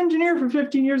 I was an engineer for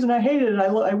 15 years and I hated it.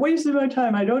 I wasted my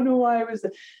time. I don't know why I was,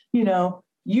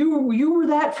 you were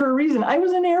that for a reason. I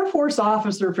was an Air Force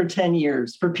officer for 10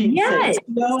 years, for Pete's sake.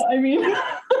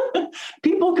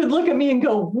 People could look at me and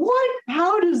go, what?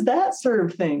 How does that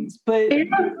serve things? But Air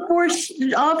Force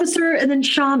officer and then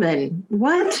shaman.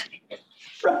 What?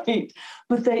 Right.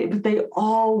 But they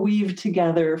all weave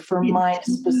together for my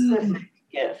specific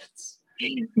gifts.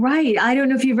 Right. I don't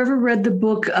know if you've ever read the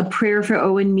book A Prayer for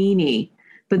Owen Meany,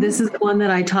 but this is the one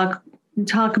that I talk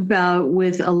about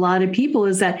with a lot of people,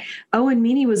 is that Owen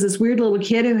Meany was this weird little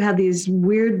kid who had these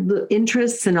weird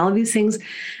interests and all these things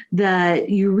that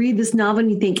you read this novel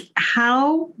and you think,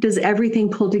 how does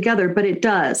everything pull together? But it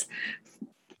does.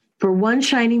 For one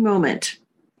shining moment,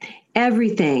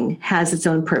 everything has its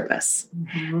own purpose.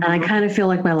 Mm-hmm. And I kind of feel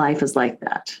like my life is like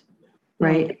that.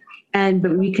 Right. Mm-hmm.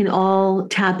 But we can all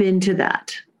tap into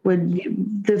that.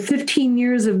 When the 15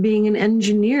 years of being an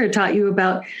engineer taught you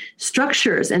about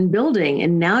structures and building,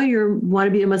 and now you want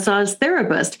to be a massage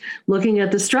therapist, looking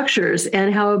at the structures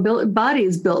and how a body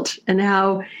is built and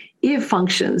how it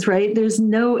functions, right? There's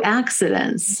no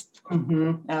accidents.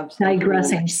 Mm-hmm, absolutely.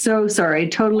 Digressing. So sorry,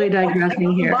 totally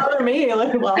digressing here. Doesn't bother me.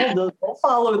 I'll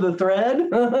follow the thread.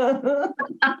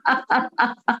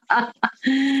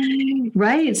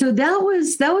 Right. So that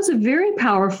was a very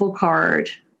powerful card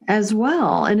as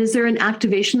well. And is there an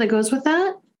activation that goes with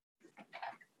that?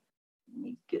 Let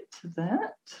me get to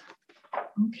that.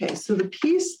 Okay. So the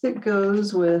piece that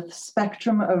goes with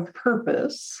Spectrum of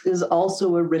Purpose is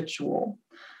also a ritual.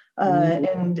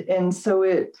 And so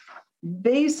it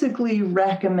basically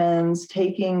recommends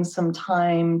taking some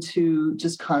time to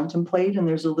just contemplate, and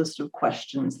there's a list of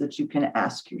questions that you can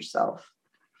ask yourself.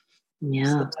 Yeah.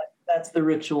 So that's the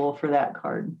ritual for that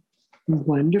card.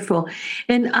 Wonderful.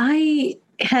 And I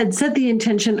had set the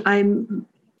intention,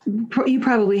 you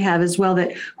probably have as well,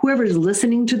 that whoever's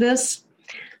listening to this,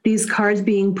 these cards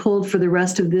being pulled for the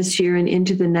rest of this year and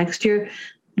into the next year,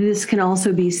 this can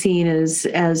also be seen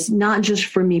as not just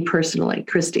for me personally,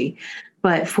 Christy,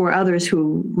 but for others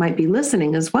who might be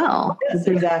listening as well. Yes,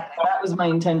 exactly. That was my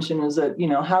intention, is that,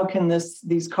 how can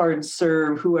these cards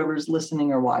serve whoever's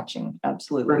listening or watching?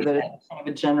 Absolutely. Right. That it's kind of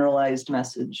a generalized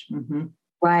message. Mm-hmm.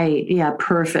 Right. Yeah.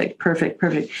 Perfect.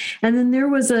 And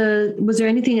then was there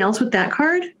anything else with that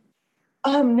card?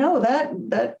 No,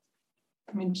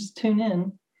 just tune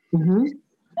in. Mm-hmm.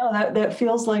 No, that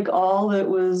feels like all that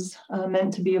was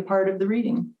meant to be a part of the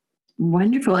reading.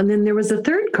 Wonderful. And then there was a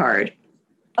third card.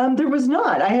 There was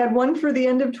not. I had one for the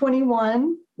end of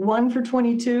 21, one for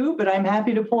 22, but I'm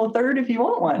happy to pull a third if you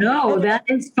want one. No, that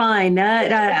is fine.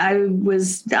 As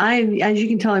you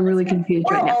can tell, I'm really confused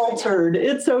right now. Altered.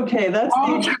 It's okay. That's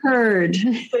altered.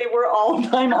 They were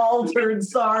all-time altered.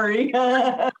 Sorry.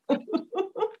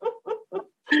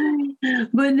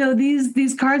 But no,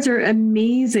 these cards are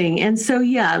amazing. And so,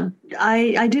 yeah,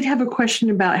 I did have a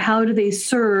question about how do they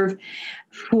serve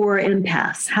for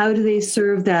empaths? How do they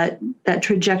serve that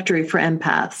trajectory for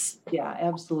empaths? Yeah,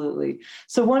 absolutely.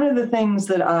 So one of the things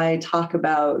that I talk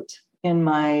about in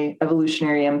my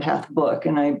Evolutionary Empath book,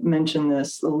 and I mentioned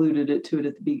this, alluded to it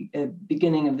at the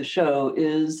beginning of the show,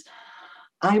 is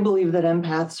I believe that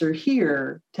empaths are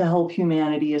here to help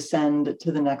humanity ascend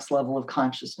to the next level of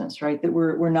consciousness, right? That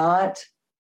we're not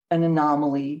an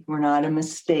anomaly, we're not a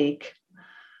mistake.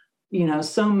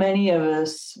 So many of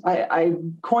us, I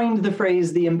coined the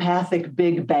phrase the empathic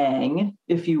Big Bang,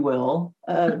 if you will,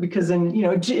 because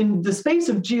in the space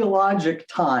of geologic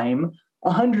time,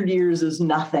 100 years is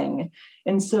nothing.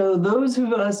 And so those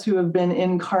of us who have been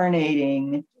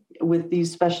incarnating with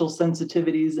these special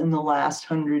sensitivities in the last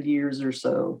 100 years or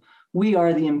so, we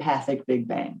are the empathic Big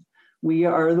Bang. We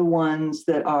are the ones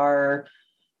that are,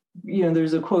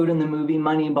 there's a quote in the movie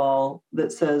Moneyball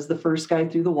that says the first guy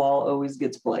through the wall always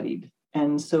gets bloodied.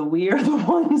 And so we are the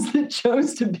ones that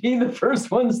chose to be the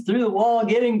first ones through the wall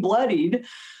getting bloodied,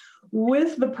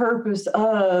 with the purpose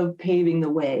of paving the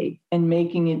way and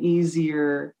making it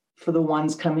easier for the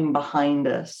ones coming behind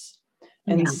us.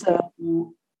 And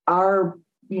so our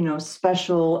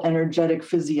special energetic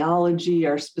physiology,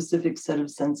 our specific set of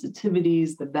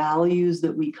sensitivities, the values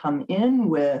that we come in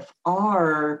with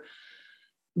are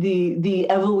the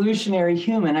evolutionary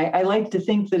human. I like to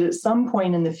think that at some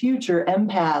point in the future,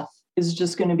 empath is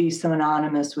just going to be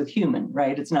synonymous with human,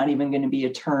 right? It's not even going to be a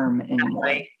term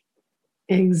anymore.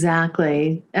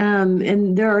 Exactly.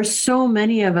 And there are so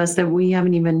many of us that we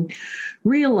haven't even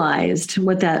realized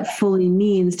what that fully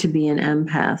means to be an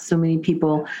empath. So many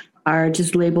people are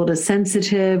just labeled as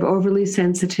sensitive, overly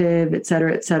sensitive, et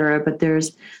cetera, but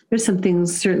there's some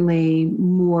things certainly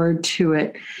more to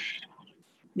it.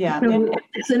 Yeah. So and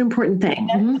it's an important thing.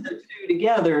 The two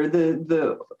together,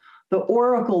 the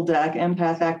Oracle deck,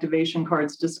 Empath Activation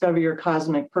Cards, Discover Your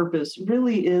Cosmic Purpose,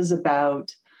 really is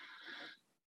about,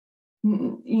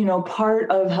 part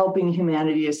of helping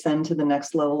humanity ascend to the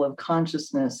next level of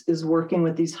consciousness is working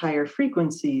with these higher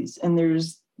frequencies. And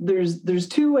there's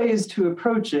two ways to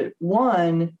approach it.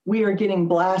 One, we are getting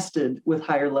blasted with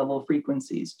higher level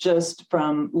frequencies just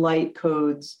from light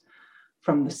codes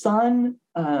from the sun,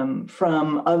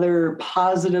 from other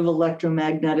positive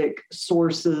electromagnetic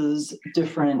sources,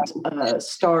 different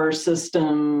star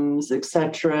systems,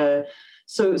 etc.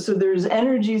 So there's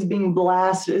energies being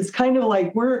blasted. It's kind of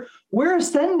like we're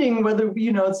ascending, whether,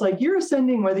 it's like you're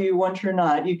ascending whether you want to or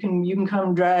not. You can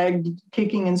come dragged,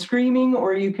 kicking and screaming,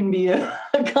 or you can be a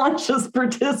conscious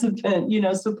participant,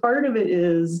 So part of it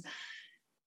is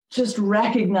just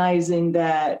recognizing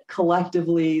that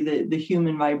collectively the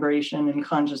human vibration and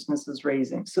consciousness is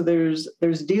raising. So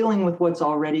there's dealing with what's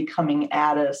already coming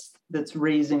at us that's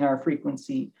raising our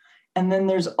frequency. And then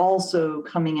there's also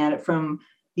coming at it from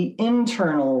the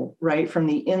internal, right, from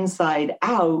the inside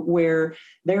out, where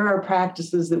there are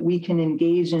practices that we can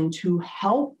engage in to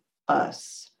help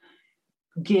us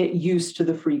get used to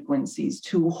the frequencies,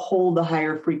 to hold a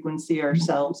higher frequency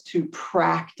ourselves, to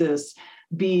practice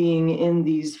being in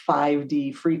these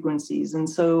 5D frequencies. And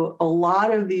so a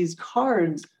lot of these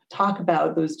cards talk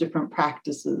about those different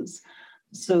practices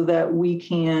so that we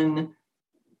can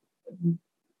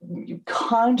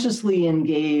consciously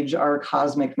engage our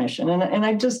cosmic mission. And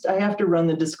I have to run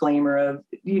the disclaimer of,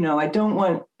 I don't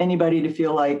want anybody to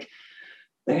feel like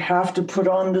they have to put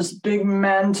on this big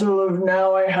mantle of,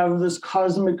 now I have this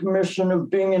cosmic mission of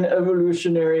being an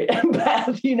evolutionary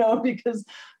empath, because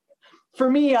for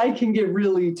me, I can get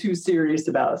really too serious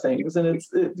about things. And it's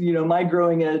my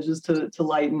growing edge is to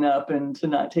lighten up and to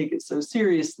not take it so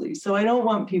seriously. So I don't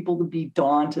want people to be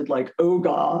daunted, like, oh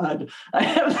God, I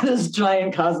have this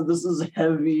giant cosmic, this is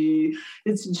heavy.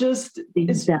 It's just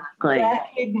exactly it's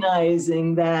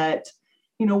recognizing that,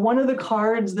 one of the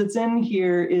cards that's in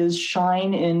here is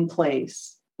shine in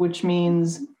place, which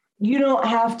means you don't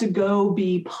have to go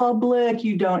be public.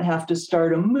 You don't have to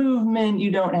start a movement. You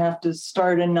don't have to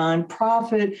start a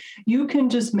nonprofit. You can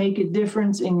just make a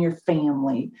difference in your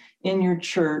family, in your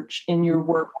church, in your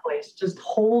workplace. Just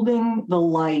holding the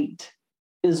light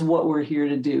is what we're here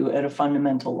to do at a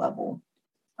fundamental level.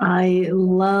 I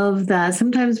love that.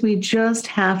 Sometimes we just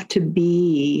have to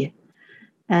be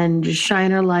and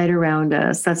shine our light around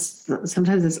us.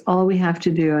 Sometimes that's all we have to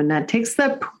do. And that takes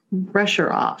the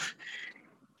pressure off.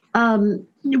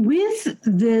 With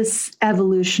this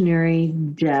evolutionary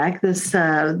deck, this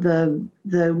the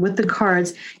with the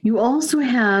cards, you also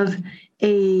have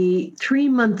a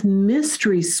 3-month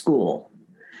mystery school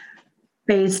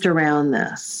based around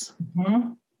this.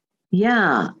 Mm-hmm.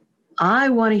 Yeah, I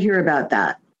want to hear about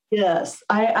that. Yes,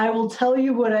 I will tell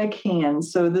you what I can.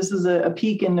 So this is a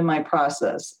peek into my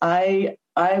process. I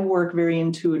work very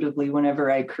intuitively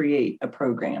whenever I create a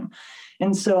program.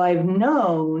 And so I've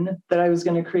known that I was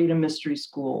going to create a mystery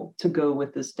school to go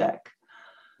with this deck.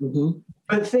 Mm-hmm.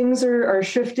 But things are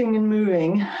shifting and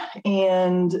moving.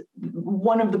 And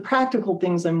one of the practical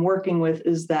things I'm working with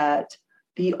is that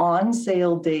the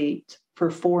on-sale date for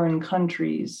foreign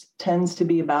countries tends to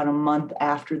be about a month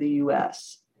after the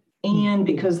US. And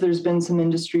because there's been some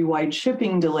industry-wide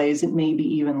shipping delays, it may be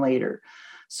even later.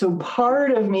 So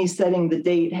part of me setting the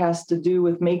date has to do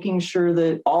with making sure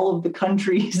that all of the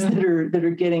countries that are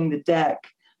getting the deck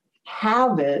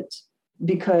have it,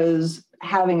 because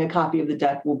having a copy of the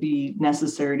deck will be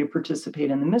necessary to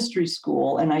participate in the mystery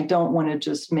school. And I don't want to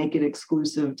just make it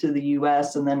exclusive to the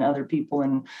US and then other people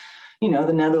in,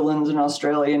 the Netherlands and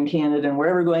Australia and Canada and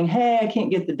wherever going, hey, I can't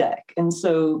get the deck. And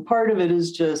so part of it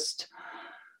is just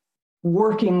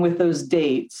working with those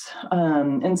dates.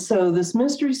 And so this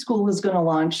mystery school is going to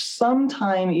launch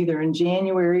sometime either in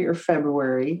January or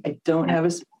February. I don't have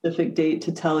a specific date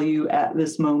to tell you at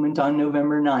this moment on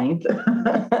November 9th.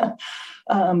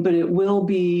 But it will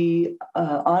be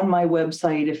on my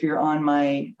website. If you're on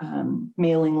my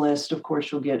mailing list, of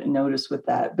course, you'll get a notice with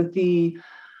that. But the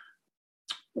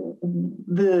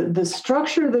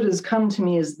structure that has come to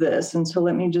me is this. And so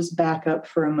let me just back up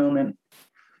for a moment.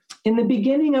 In the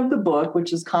beginning of the book,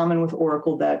 which is common with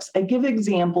Oracle decks, I give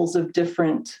examples of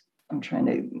different, I'm trying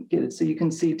to get it so you can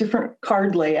see, different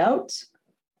card layouts,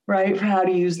 right, for how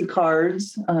to use the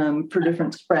cards for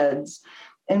different spreads.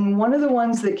 And one of the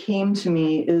ones that came to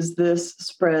me is this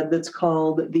spread that's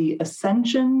called the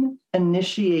Ascension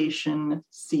Initiation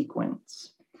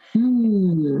Sequence.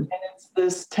 And it's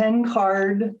this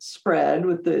 10-card spread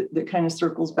with the kind of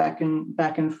circles back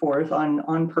and forth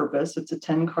on purpose. It's a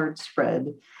 10-card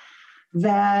spread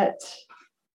that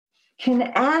can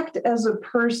act as a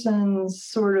person's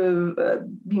sort of,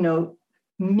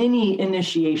 mini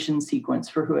initiation sequence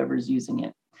for whoever's using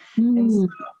it. And so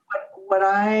what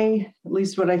I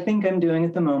think I'm doing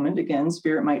at the moment, again,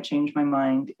 Spirit might change my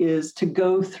mind, is to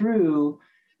go through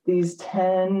these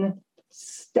 10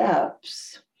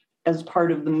 steps as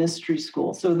part of the mystery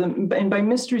school. So and by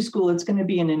mystery school, it's going to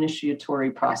be an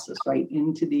initiatory process, right,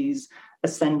 into these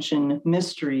ascension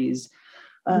mysteries.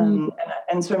 And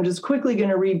so I'm just quickly going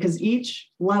to read, because each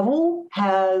level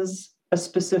has a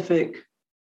specific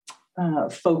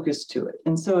focus to it.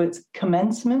 And so it's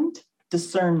commencement,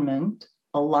 discernment,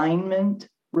 alignment,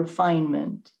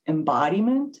 refinement,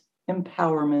 embodiment,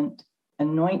 empowerment,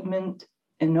 anointment,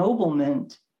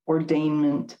 ennoblement,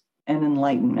 ordainment, and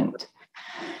enlightenment.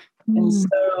 And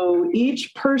so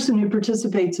each person who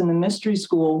participates in the mystery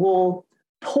school will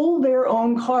pull their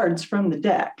own cards from the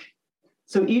deck.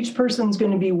 So each person's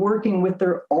going to be working with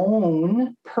their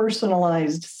own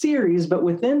personalized series, but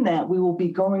within that, we will be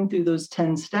going through those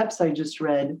 10 steps I just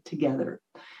read together.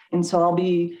 And so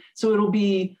it'll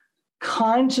be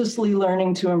consciously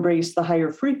learning to embrace the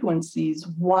higher frequencies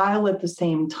while at the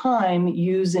same time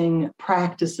using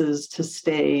practices to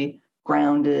stay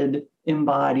grounded,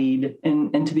 embodied,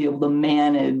 and to be able to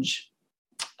manage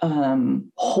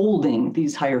holding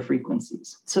these higher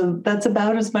frequencies. So that's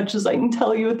about as much as I can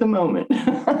tell you at the moment.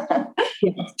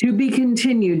 Yes, to be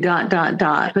continued, ... But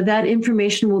that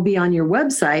information will be on your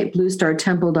website,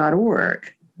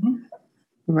 bluestartemple.org.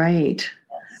 Right.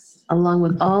 Yes. Along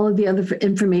with all of the other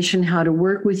information, how to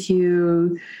work with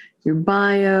you, your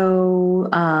bio,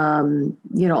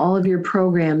 all of your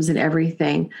programs and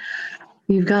everything.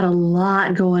 You've got a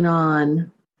lot going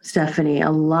on, Stephanie,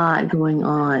 a lot going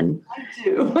on. I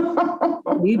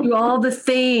do. You do all the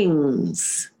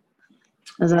things,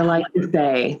 as I like to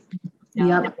say.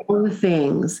 Yeah. Yep, all the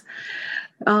things.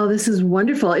 Oh, this is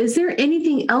wonderful. Is there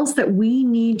anything else that we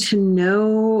need to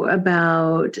know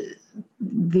about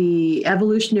the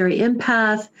evolutionary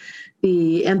empath,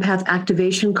 the empath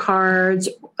activation cards,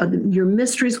 your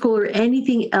mystery school, or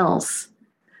anything else?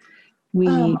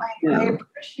 I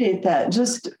appreciate that.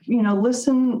 Just,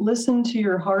 listen to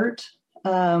your heart.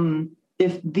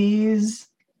 If these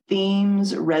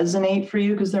themes resonate for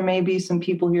you, because there may be some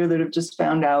people here that have just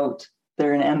found out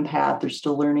they're an empath, they're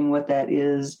still learning what that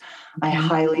is. I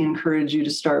highly encourage you to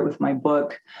start with my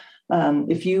book.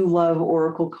 If you love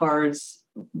Oracle cards,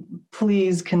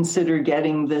 please consider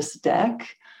getting this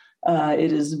deck.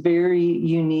 It is very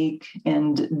unique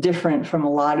and different from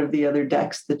a lot of the other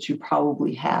decks that you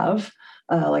probably have.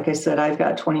 Like I said, I've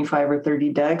got 25 or 30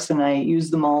 decks, and I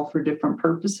use them all for different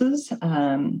purposes.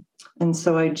 And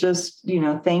so I just,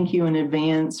 thank you in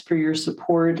advance for your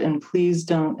support, and please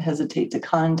don't hesitate to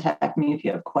contact me if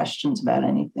you have questions about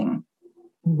anything.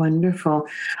 Wonderful.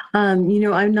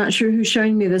 I'm not sure who's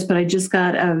showing me this, but I just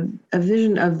got a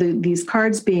vision of these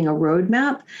cards being a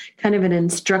roadmap, kind of an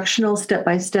instructional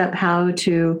step-by-step how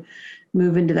to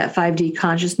move into that 5D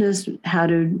consciousness, how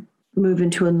to move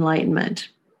into enlightenment.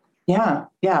 Yeah,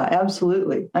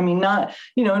 absolutely. I mean,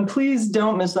 and please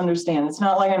don't misunderstand. It's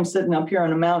not like I'm sitting up here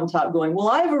on a mountaintop going, well,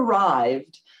 I've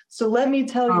arrived, So let me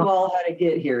tell you all how to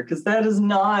get here, because that is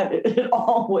not at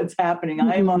all what's happening.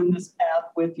 I am on this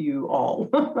path with you all.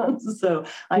 So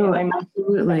I'm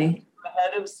absolutely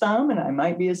ahead of some, and I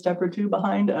might be a step or two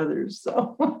behind others.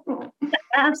 So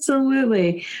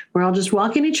absolutely. We're all just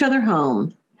walking each other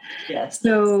home. Yes.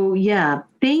 So, yeah,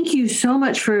 thank you so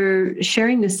much for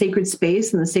sharing the sacred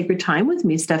space and the sacred time with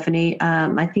me, Stephanie.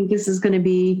 I think this is going to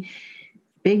be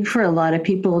big for a lot of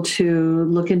people to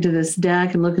look into this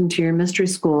deck and look into your mystery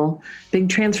school. Big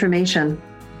transformation.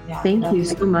 Yeah, thank you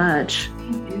so much.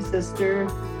 Thank you, sister.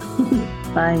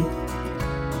 Bye.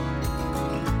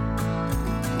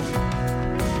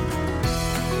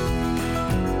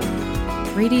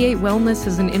 Radiate Wellness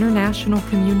is an international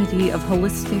community of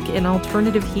holistic and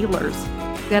alternative healers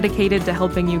dedicated to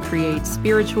helping you create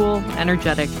spiritual,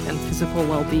 energetic, and physical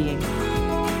well-being.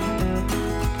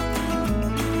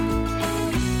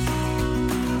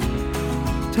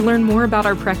 To learn more about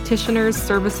our practitioners,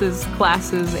 services,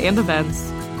 classes, and events,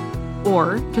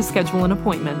 or to schedule an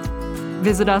appointment,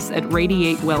 visit us at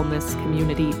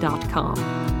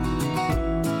radiatewellnesscommunity.com.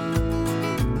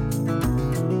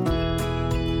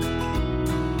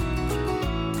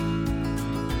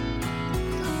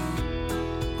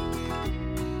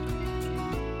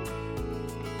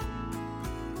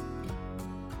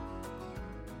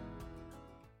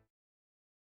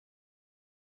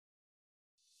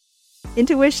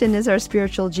 Intuition is our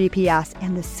spiritual GPS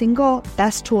and the single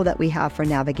best tool that we have for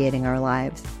navigating our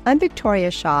lives. I'm Victoria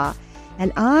Shaw,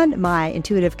 and on my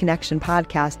Intuitive Connection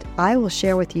podcast, I will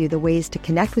share with you the ways to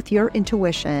connect with your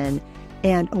intuition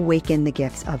and awaken the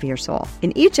gifts of your soul.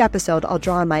 In each episode, I'll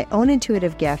draw on my own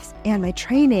intuitive gifts and my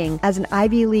training as an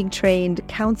Ivy League trained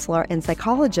counselor and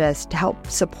psychologist to help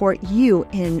support you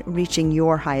in reaching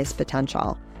your highest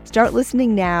potential. Start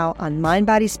listening now on Mind,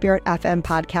 Body, Spirit FM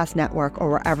Podcast Network or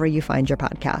wherever you find your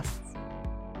podcasts.